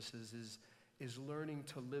medical illnesses is learning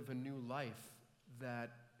to live a new life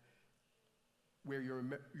where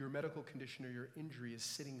your medical condition or your injury is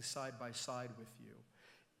sitting side by side with you.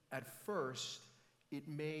 At first, it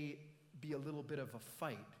may be a little bit of a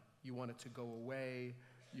fight. You want it to go away,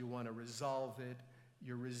 you want to resolve it,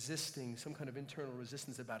 you're resisting some kind of internal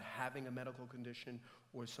resistance about having a medical condition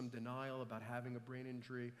or some denial about having a brain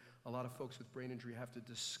injury. A lot of folks with brain injury have to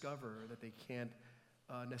discover that they can't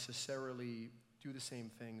necessarily do the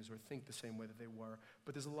same things or think the same way that they were,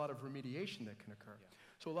 but there's a lot of remediation that can occur. Yeah.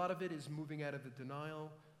 So a lot of it is moving out of the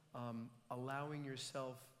denial, allowing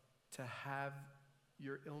yourself to have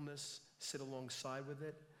your illness sit alongside with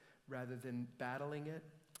it rather than battling it.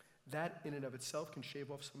 That in and of itself can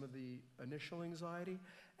shave off some of the initial anxiety.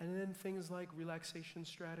 And then things like relaxation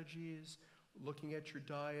strategies, looking at your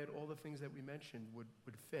diet, all the things that we mentioned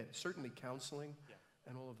would fit. Certainly counseling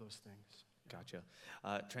and all of those things. Gotcha.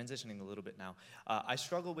 Transitioning a little bit now. I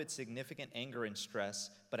struggle with significant anger and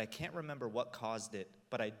stress, but I can't remember what caused it,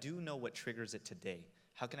 but I do know what triggers it today.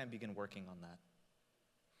 How can I begin working on that?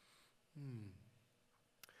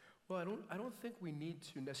 Well, I don't think we need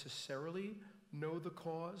to necessarily know the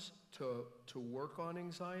cause to work on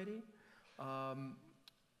anxiety.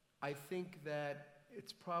 I think that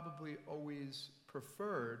it's probably always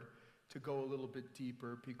preferred to go a little bit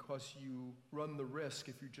deeper because you run the risk,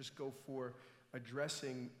 if you just go for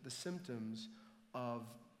addressing the symptoms,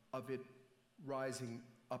 of it rising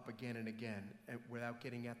up again and again and without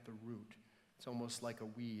getting at the root. It's almost like a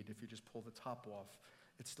weed. If you just pull the top off,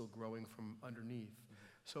 it's still growing from underneath.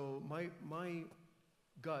 So my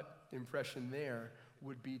gut impression there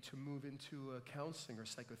would be to move into a counseling or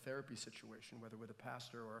psychotherapy situation, whether with a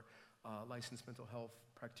pastor or a licensed mental health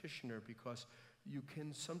practitioner, because you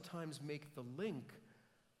can sometimes make the link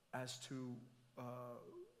as to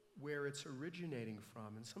where it's originating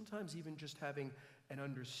from, and sometimes even just having an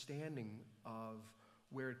understanding of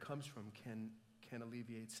where it comes from can can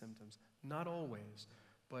alleviate symptoms. Not always,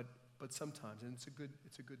 but sometimes, and it's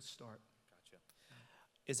a good start. Gotcha.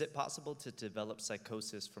 Is it possible to develop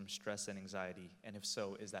psychosis from stress and anxiety? And if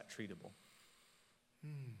so, is that treatable?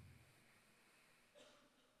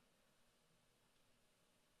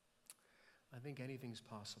 I think anything's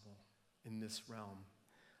possible in this realm.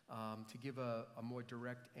 To give a more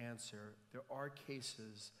direct answer, there are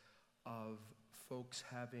cases of folks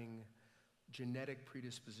having genetic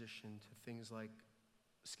predisposition to things like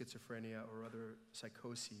schizophrenia or other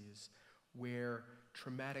psychoses, where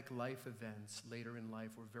traumatic life events later in life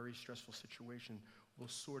or very stressful situation will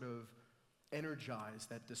sort of energize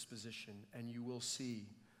that disposition, and you will see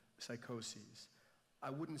psychoses. I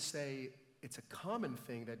wouldn't say it's a common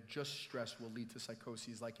thing that just stress will lead to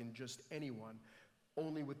psychoses, like in just anyone,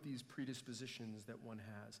 only with these predispositions that one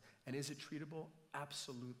has. And is it treatable?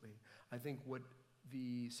 Absolutely. I think what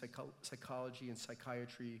the psychology and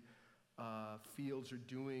psychiatry fields are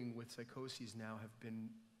doing with psychoses now have been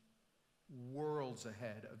worlds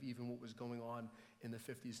ahead of even what was going on in the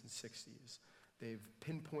 50s and 60s. They've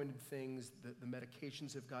pinpointed things, the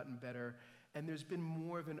medications have gotten better, and there's been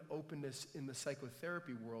more of an openness in the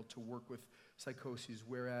psychotherapy world to work with psychoses,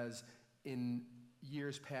 whereas in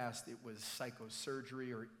years past it was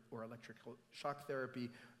psychosurgery or electrical shock therapy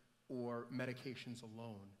or medications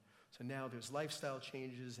alone. So now there's lifestyle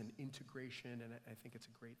changes and integration, and I think it's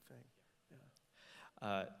a great thing.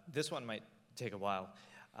 Yeah. This one might take a while.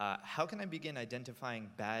 How can I begin identifying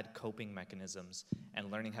bad coping mechanisms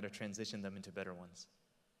and learning how to transition them into better ones?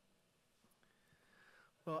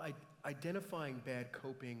 Well, identifying bad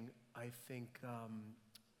coping, I think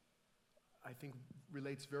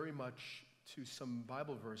relates very much to some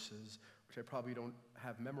Bible verses, which I probably don't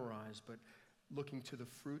have memorized, but looking to the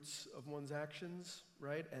fruits of one's actions,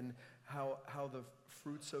 right? And how the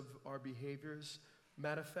fruits of our behaviors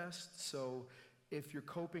manifest. So if you're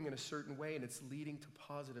coping in a certain way and it's leading to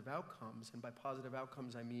positive outcomes, and by positive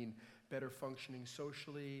outcomes I mean better functioning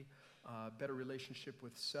socially, better relationship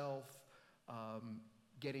with self,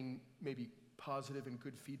 getting maybe positive and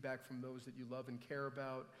good feedback from those that you love and care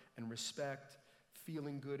about and respect,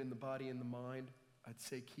 feeling good in the body and the mind, I'd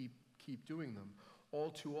say keep doing them. All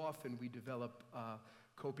too often we develop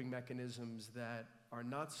coping mechanisms that are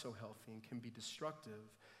not so healthy and can be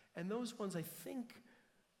destructive. And those ones I think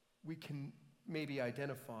we can maybe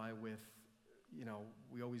identify with,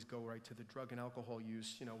 we always go right to the drug and alcohol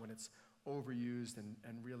use, when it's overused and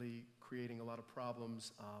really creating a lot of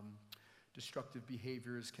problems. Destructive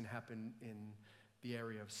behaviors can happen in the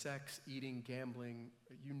area of sex, eating, gambling,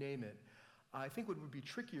 you name it. I think what would be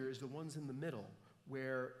trickier is the ones in the middle,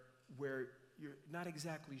 where you're not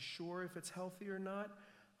exactly sure if it's healthy or not.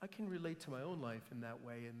 I can relate to my own life in that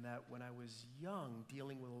way, in that when I was young,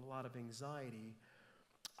 dealing with a lot of anxiety,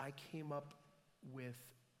 I came up with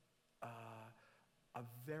a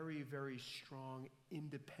very, very strong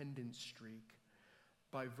independent streak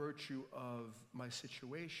by virtue of my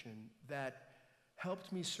situation that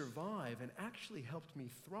helped me survive and actually helped me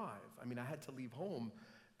thrive. I mean, I had to leave home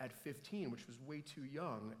at 15, which was way too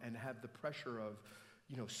young, and have the pressure of,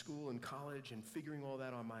 school and college and figuring all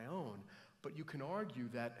that on my own. But you can argue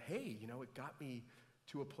that, hey, it got me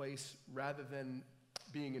to a place rather than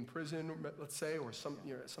being in prison, let's say, or some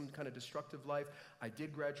kind of destructive life. I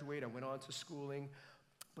did graduate, I went on to schooling,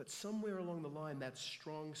 but somewhere along the line, that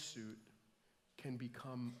strong suit can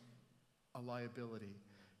become a liability.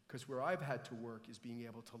 Because where I've had to work is being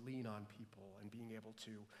able to lean on people and being able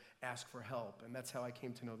to ask for help. And that's how I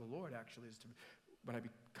came to know the Lord, actually, is when I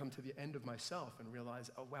come to the end of myself and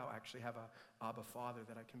realize, oh wow, I actually have a Abba Father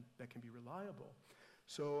that can be reliable.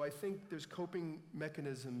 So I think there's coping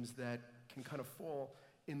mechanisms that can kind of fall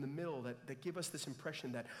in the middle that give us this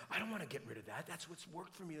impression that I don't want to get rid of that. That's what's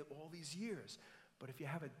worked for me all these years. But if you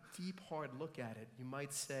have a deep, hard look at it, you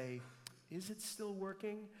might say, is it still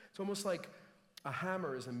working? It's almost like a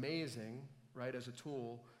hammer is amazing, right, as a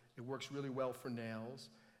tool. It works really well for nails,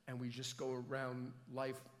 and we just go around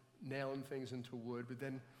life nailing things into wood, but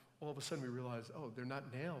then all of a sudden we realize, oh, they're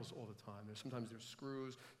not nails all the time. Sometimes they're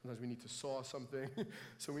screws, sometimes we need to saw something.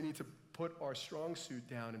 So we need to put our strong suit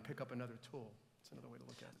down and pick up another tool. It's another way to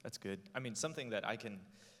look at it. That's good. I mean, something that I can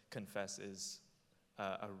confess is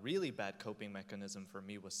a really bad coping mechanism for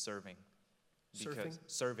me was serving.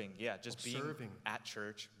 Serving, yeah, just being at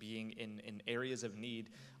church, being in areas of need,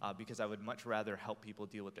 because I would much rather help people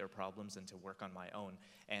deal with their problems than to work on my own.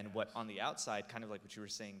 And what on the outside, kind of like what you were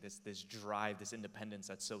saying, this drive, this independence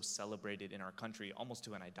that's so celebrated in our country, almost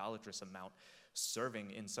to an idolatrous amount,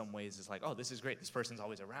 serving in some ways is like, oh, this is great. This person's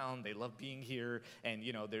always around. They love being here. And,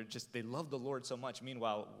 they love the Lord so much.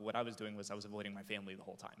 Meanwhile, what I was doing was I was avoiding my family the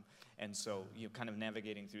whole time. And so, kind of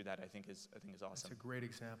navigating through that, I think is awesome. That's a great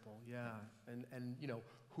example, yeah. And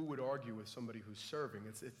who would argue with somebody who's serving?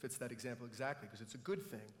 It fits that example exactly, because it's a good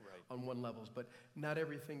thing on one level, but not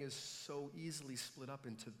everything is so easily split up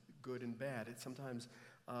into good and bad. It's sometimes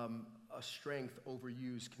a strength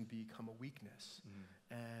overused can become a weakness,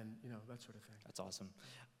 and that sort of thing. That's awesome.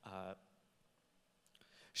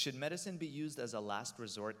 Should medicine be used as a last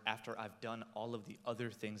resort after I've done all of the other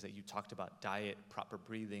things that you talked about, diet, proper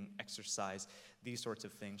breathing, exercise, these sorts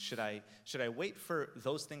of things? Should I wait for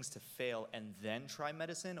those things to fail and then try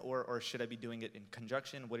medicine, or should I be doing it in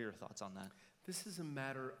conjunction? What are your thoughts on that? This is a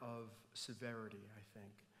matter of severity, I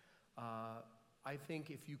think. I think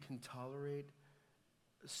if you can tolerate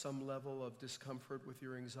some level of discomfort with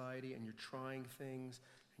your anxiety and you're trying things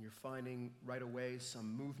and you're finding right away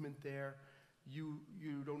some movement there, you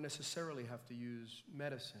don't necessarily have to use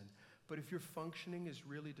medicine. But if your functioning is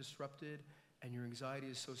really disrupted and your anxiety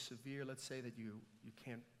is so severe, let's say that you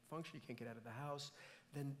can't function, you can't get out of the house,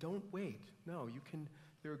 then don't wait. No,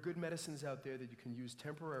 there are good medicines out there that you can use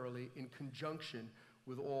temporarily in conjunction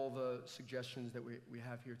with all the suggestions that we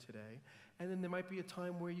have here today. And then there might be a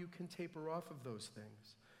time where you can taper off of those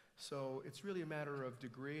things. So it's really a matter of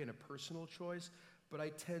degree and a personal choice, but I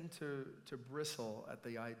tend to bristle at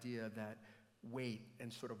the idea that wait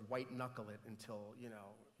and sort of white knuckle it until, you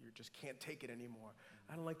just can't take it anymore.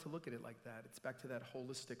 I don't like to look at it like that. It's back to that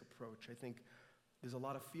holistic approach. I think there's a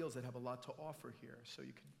lot of fields that have a lot to offer here, so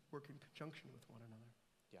you can work in conjunction with one another.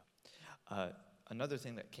 Yeah. Another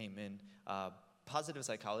thing that came in, positive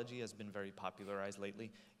psychology has been very popularized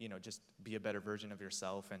lately. Just be a better version of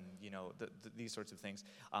yourself and, these sorts of things.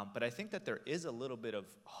 But I think that there is a little bit of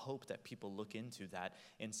hope that people look into that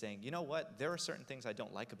in saying, you know what, there are certain things I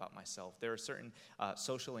don't like about myself. There are certain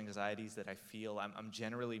social anxieties that I feel. I'm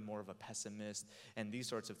generally more of a pessimist and these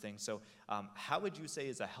sorts of things. So how would you say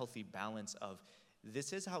is a healthy balance of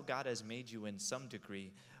this is how God has made you in some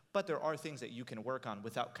degree, but there are things that you can work on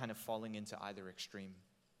without kind of falling into either extreme?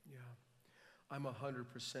 Yeah. I'm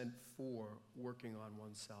 100% for working on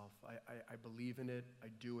oneself. I believe in it. I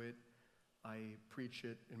do it. I preach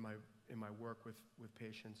it in my work with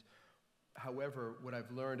patients. However, what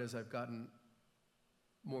I've learned as I've gotten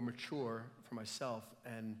more mature for myself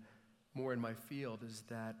and more in my field is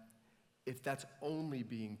that if that's only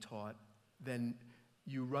being taught, then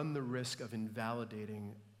you run the risk of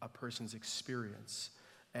invalidating a person's experience.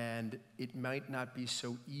 And it might not be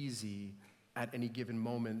so easy at any given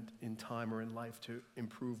moment in time or in life to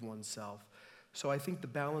improve oneself. So I think the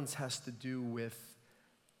balance has to do with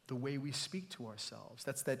the way we speak to ourselves.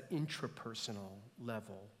 That's that intrapersonal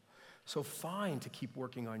level. So fine to keep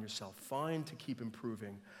working on yourself, fine to keep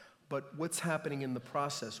improving, but what's happening in the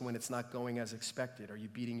process when it's not going as expected? Are you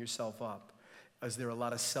beating yourself up? Is there a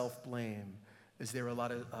lot of self-blame? Is there a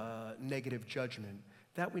lot of negative judgment?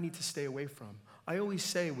 That we need to stay away from. I always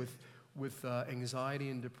say with anxiety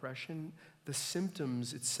and depression, the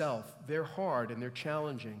symptoms itself, they're hard and they're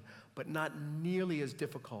challenging, but not nearly as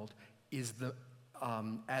difficult as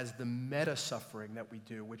the meta-suffering that we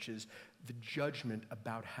do, which is the judgment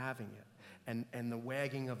about having it and the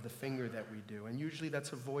wagging of the finger that we do. And usually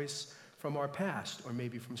that's a voice from our past or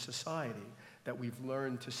maybe from society that we've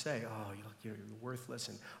learned to say, oh, you're worthless,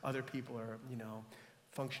 and other people are,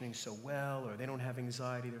 functioning so well, or they don't have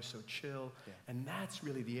anxiety, they're so chill. Yeah. And that's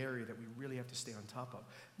really the area that we really have to stay on top of.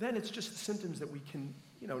 Then it's just the symptoms that we can,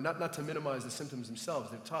 not to minimize the symptoms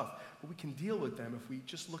themselves, they're tough, but we can deal with them if we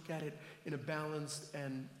just look at it in a balanced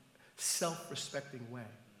and self-respecting way.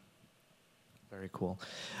 Very cool.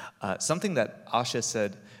 Something that Asha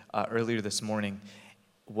said earlier this morning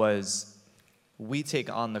was, we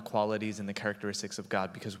take on the qualities and the characteristics of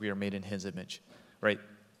God because we are made in His image, right?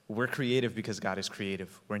 We're creative because God is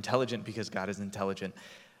creative. We're intelligent because God is intelligent.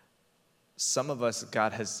 Some of us,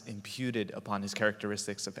 God has imputed upon His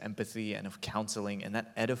characteristics of empathy and of counseling, and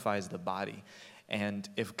that edifies the body. And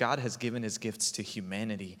if God has given His gifts to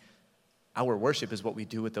humanity, our worship is what we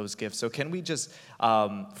do with those gifts. So can we just,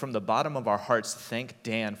 from the bottom of our hearts, thank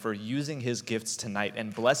Dan for using his gifts tonight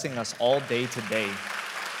and blessing us all day today.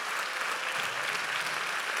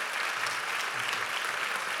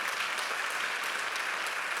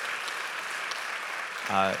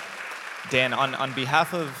 Dan, on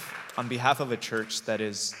behalf of a church that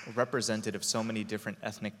is representative of so many different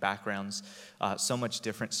ethnic backgrounds, so much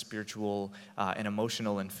different spiritual and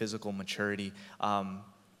emotional and physical maturity,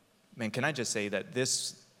 man, can I just say that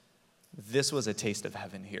this was a taste of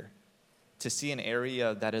heaven here. To see an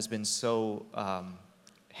area that has been so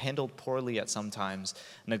handled poorly at some times,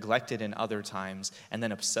 neglected in other times, and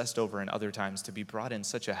then obsessed over in other times, to be brought in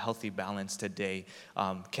such a healthy balance today.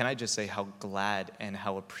 Can I just say how glad and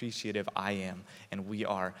how appreciative I am and we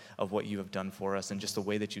are of what you have done for us and just the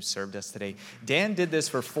way that you served us today. Dan did this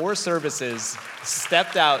for 4 services,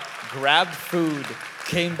 stepped out, grabbed food,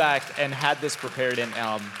 came back, and had this prepared. And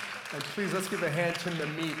please, let's give a hand to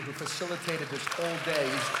Namit, who facilitated this whole day.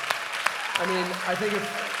 I think if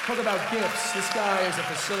talk about gifts, this guy is a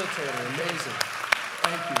facilitator. Amazing.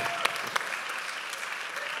 Thank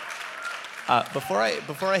you.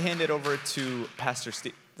 Before I hand it over to Pastor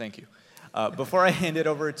Steve, thank you. Before I hand it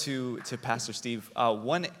over to Pastor Steve,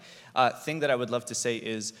 one thing that I would love to say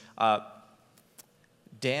is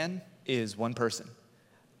Dan is one person.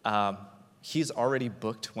 He's already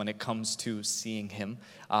booked when it comes to seeing him.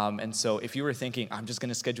 And so if you were thinking, I'm just going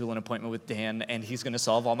to schedule an appointment with Dan and he's going to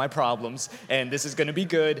solve all my problems and this is going to be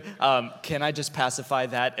good, can I just pacify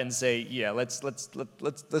that and say, yeah, let's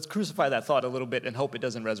crucify that thought a little bit and hope it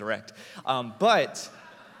doesn't resurrect. But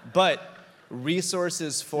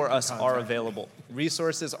resources for us are available.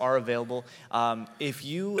 Resources are available. If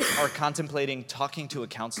you are contemplating talking to a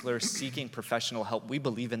counselor, seeking professional help, we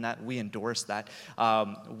believe in that. We endorse that.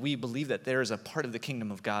 We believe that there is a part of the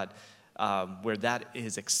kingdom of God where that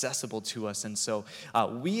is accessible to us. And so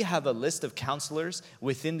we have a list of counselors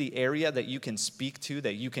within the area that you can speak to,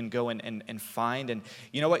 that you can go and find. And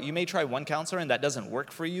you know what? You may try one counselor and that doesn't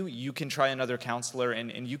work for you. You can try another counselor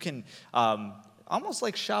and you can almost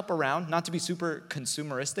like shop around, not to be super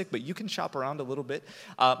consumeristic, but you can shop around a little bit.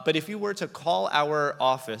 But if you were to call our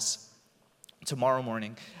office tomorrow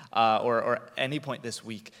morning or any point this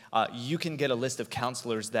week, you can get a list of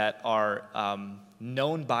counselors that are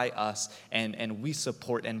known by us and we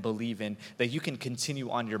support and believe in, that you can continue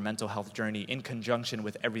on your mental health journey in conjunction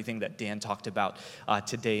with everything that Dan talked about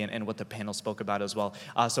today and what the panel spoke about as well.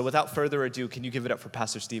 So without further ado, can you give it up for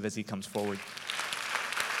Pastor Steve as he comes forward?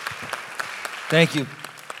 Thank you.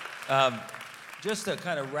 Just to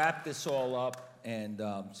kind of wrap this all up and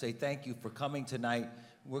say thank you for coming tonight.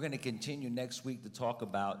 We're going to continue next week to talk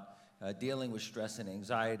about dealing with stress and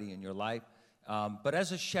anxiety in your life. But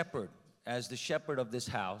as a shepherd, as the shepherd of this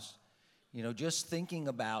house, just thinking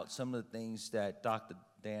about some of the things that Dr.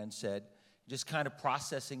 Dan said, just kind of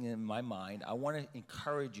processing in my mind, I want to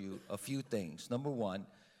encourage you a few things. Number one,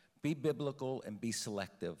 be biblical and be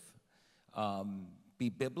selective. Be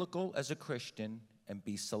biblical as a Christian and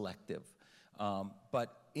be selective.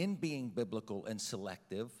 But in being biblical and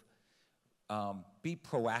selective, be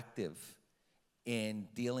proactive in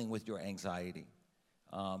dealing with your anxiety.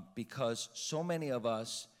 Because so many of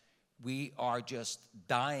us, we are just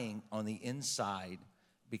dying on the inside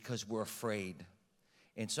because we're afraid.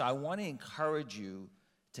 And so I want to encourage you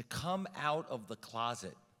to come out of the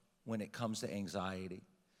closet when it comes to anxiety.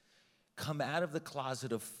 Come out of the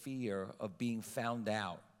closet of fear of being found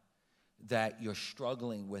out that you're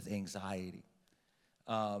struggling with anxiety.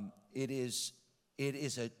 It is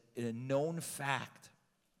a known fact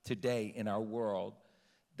today in our world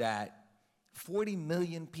that 40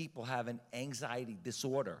 million people have an anxiety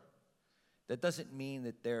disorder. That doesn't mean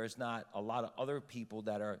that there's not a lot of other people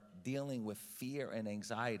that are dealing with fear and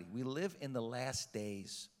anxiety. We live in the last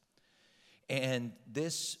days. And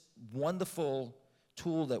this wonderful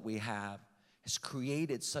tool that we have has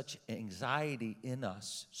created such anxiety in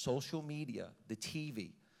us. Social media, the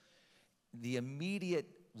TV, the immediate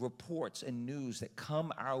reports and news that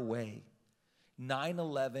come our way.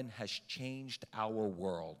 9/11 has changed our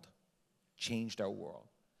world.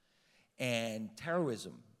 And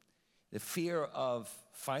terrorism, the fear of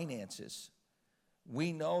finances.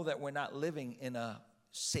 We know that we're not living in a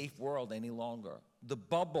safe world any longer. The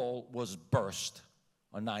bubble was burst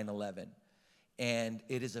on 9/11. And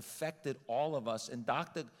it has affected all of us. And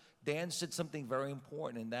Dr. Dan said something very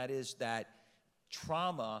important, and that is that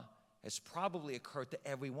trauma has probably occurred to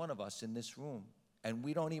every one of us in this room. And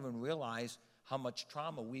we don't even realize how much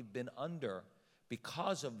trauma we've been under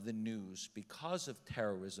because of the news, because of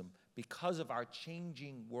terrorism, because of our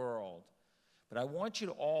changing world. But I want you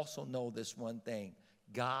to also know this one thing.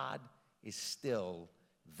 God is still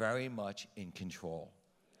very much in control.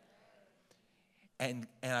 And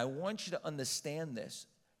I want you to understand this.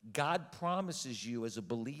 God promises you as a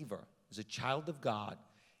believer, as a child of God,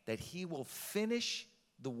 that he will finish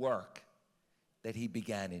the work that he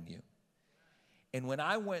began in you. And when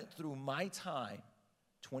I went through my time,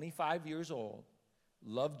 25 years old,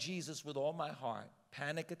 loved Jesus with all my heart,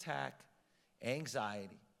 panic attack,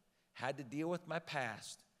 anxiety, had to deal with my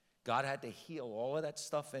past, God had to heal all of that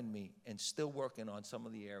stuff in me and still working on some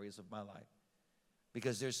of the areas of my life.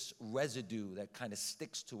 because there's residue that kind of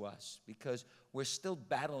sticks to us because we're still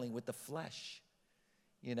battling with the flesh.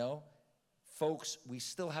 You know, folks, we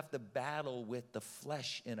still have to battle with the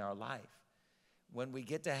flesh in our life. When we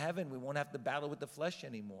get to heaven, we won't have to battle with the flesh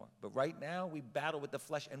anymore. But right now, we battle with the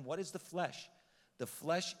flesh. And what is the flesh? The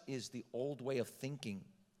flesh is the old way of thinking.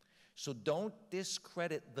 So don't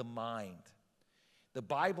discredit the mind. The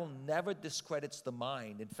Bible never discredits the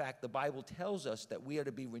mind. In fact, the Bible tells us that we are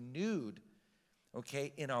to be renewed,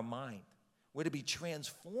 okay, in our mind. We're to be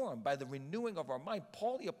transformed by the renewing of our mind.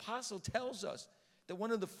 Paul the Apostle tells us that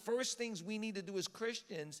one of the first things we need to do as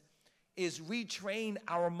Christians is retrain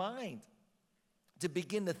our mind to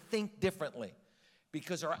begin to think differently.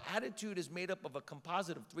 Because our attitude is made up of a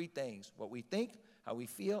composite of three things: what we think, how we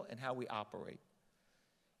feel, and how we operate.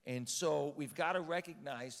 And so we've got to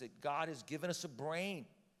recognize that God has given us a brain.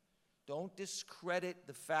 Don't discredit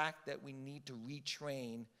the fact that we need to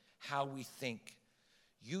retrain how we think.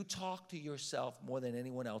 You talk to yourself more than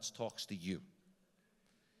anyone else talks to you.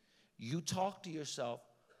 You talk to yourself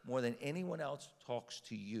more than anyone else talks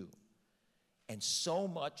to you. And so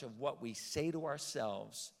much of what we say to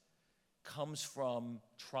ourselves comes from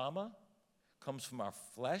trauma, comes from our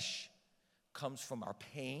flesh, comes from our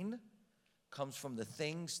pain, comes from the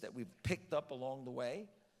things that we've picked up along the way.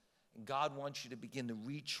 And God wants you to begin to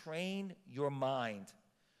retrain your mind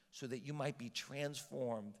so that you might be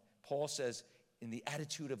transformed. Paul says, in the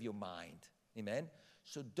attitude of your mind. Amen?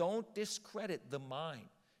 So don't discredit the mind.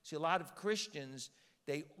 See, a lot of Christians,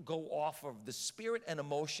 they go off of the spirit and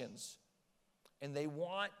emotions, and they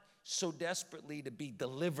want so desperately to be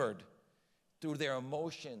delivered through their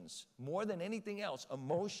emotions. More than anything else,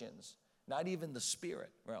 emotions, not even the spirit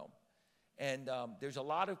realm. And there's a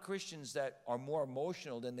lot of Christians that are more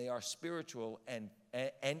emotional than they are spiritual and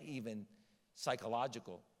even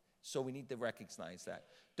psychological. So we need to recognize that.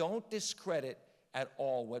 Don't discredit at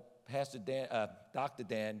all what Dr.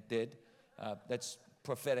 Dan did. That's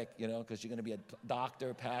prophetic, you know, because you're going to be a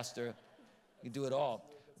doctor, pastor. You do it all.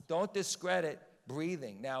 Don't discredit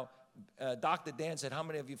breathing. Now, Dr. Dan said, how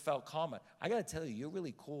many of you felt calmer? I got to tell you, you're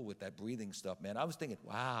really cool with that breathing stuff, man. I was thinking,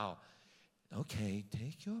 wow, okay,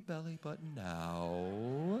 take your belly button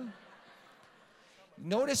now.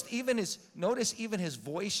 Notice even his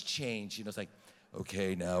voice change. You know, it's like,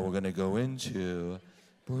 okay, now we're going to go into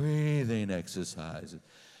breathing exercises.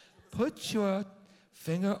 Put your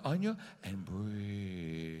finger on your, and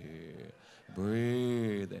breathe,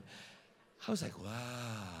 breathe. I was like, wow.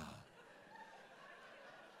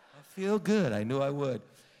 I feel good. I knew I would.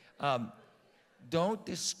 Don't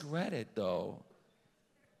discredit, though,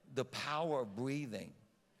 the power of breathing.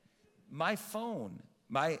 My phone,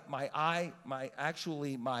 my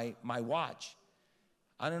watch.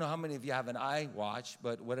 I don't know how many of you have an iWatch,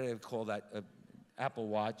 but what do they call that? Apple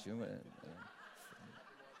Watch.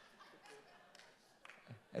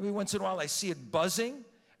 Every once in a while I see it buzzing,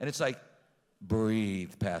 and it's like,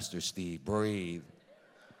 breathe, Pastor Steve, breathe.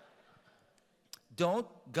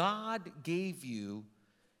 God gave you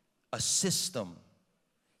a system.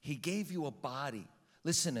 He gave you a body.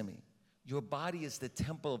 Listen to me. Your body is the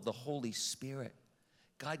temple of the Holy Spirit.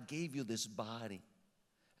 God gave you this body.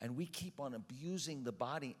 And we keep on abusing the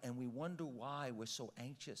body, and we wonder why we're so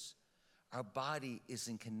anxious. Our body is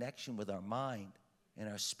in connection with our mind and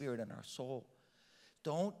our spirit and our soul.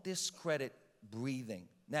 Don't discredit breathing.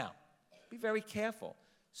 Now, be very careful.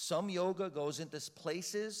 Some yoga goes into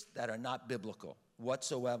places that are not biblical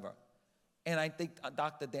whatsoever. And I think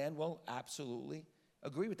Dr. Dan will absolutely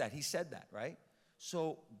agree with that. He said that, right?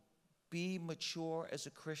 So be mature as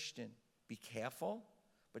a Christian. Be careful,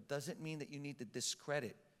 but doesn't mean that you need to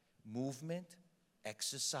discredit movement,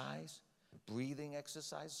 exercise, breathing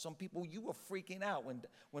exercise. Some people, you were freaking out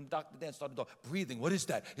when Dr. Dan started talking, breathing. What is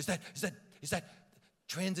that? Is that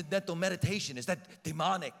transcendental meditation? Is that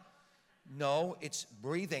demonic? No, it's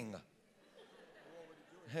breathing.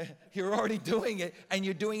 You're already doing it, and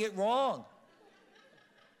you're doing it wrong.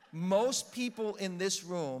 Most people in this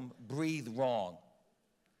room breathe wrong.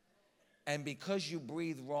 And because you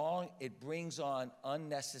breathe wrong, it brings on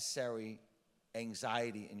unnecessary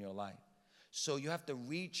anxiety in your life. So you have to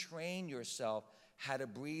retrain yourself how to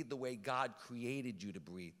breathe the way God created you to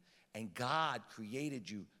breathe. And God created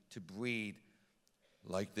you to breathe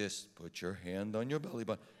like this. Put your hand on your belly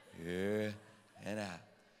button. Here and out.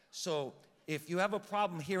 So if you have a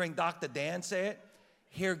problem hearing Dr. Dan say it,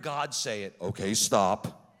 hear God say it. Okay,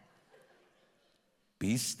 stop.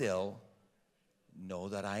 Be still. Know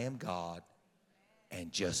that I am God.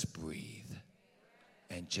 And just breathe.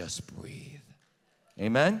 And just breathe.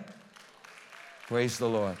 Amen? Praise the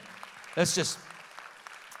Lord.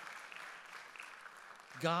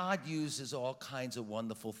 God uses all kinds of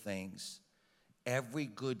wonderful things. Every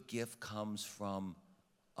good gift comes from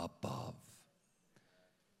above.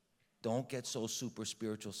 Don't get so super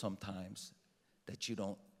spiritual sometimes that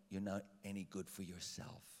you're not any good for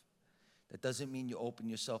yourself. That doesn't mean you open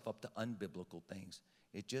yourself up to unbiblical things.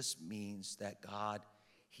 It just means that God,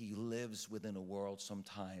 he lives within a world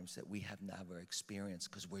sometimes that we have never experienced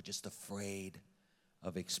because we're just afraid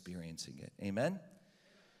of experiencing it. Amen?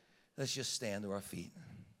 Let's just stand to our feet.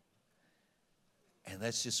 And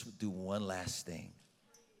let's just do one last thing.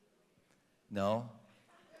 No?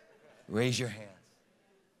 Raise your hands.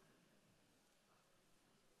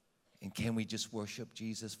 And can we just worship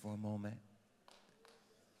Jesus for a moment?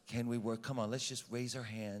 Can we work? Come on, let's just raise our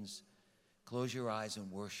hands. Close your eyes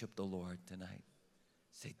and worship the Lord tonight.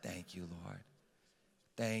 Say, thank you, Lord.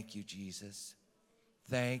 Thank you, Jesus.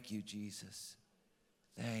 Thank you, Jesus.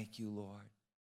 Thank you, Lord.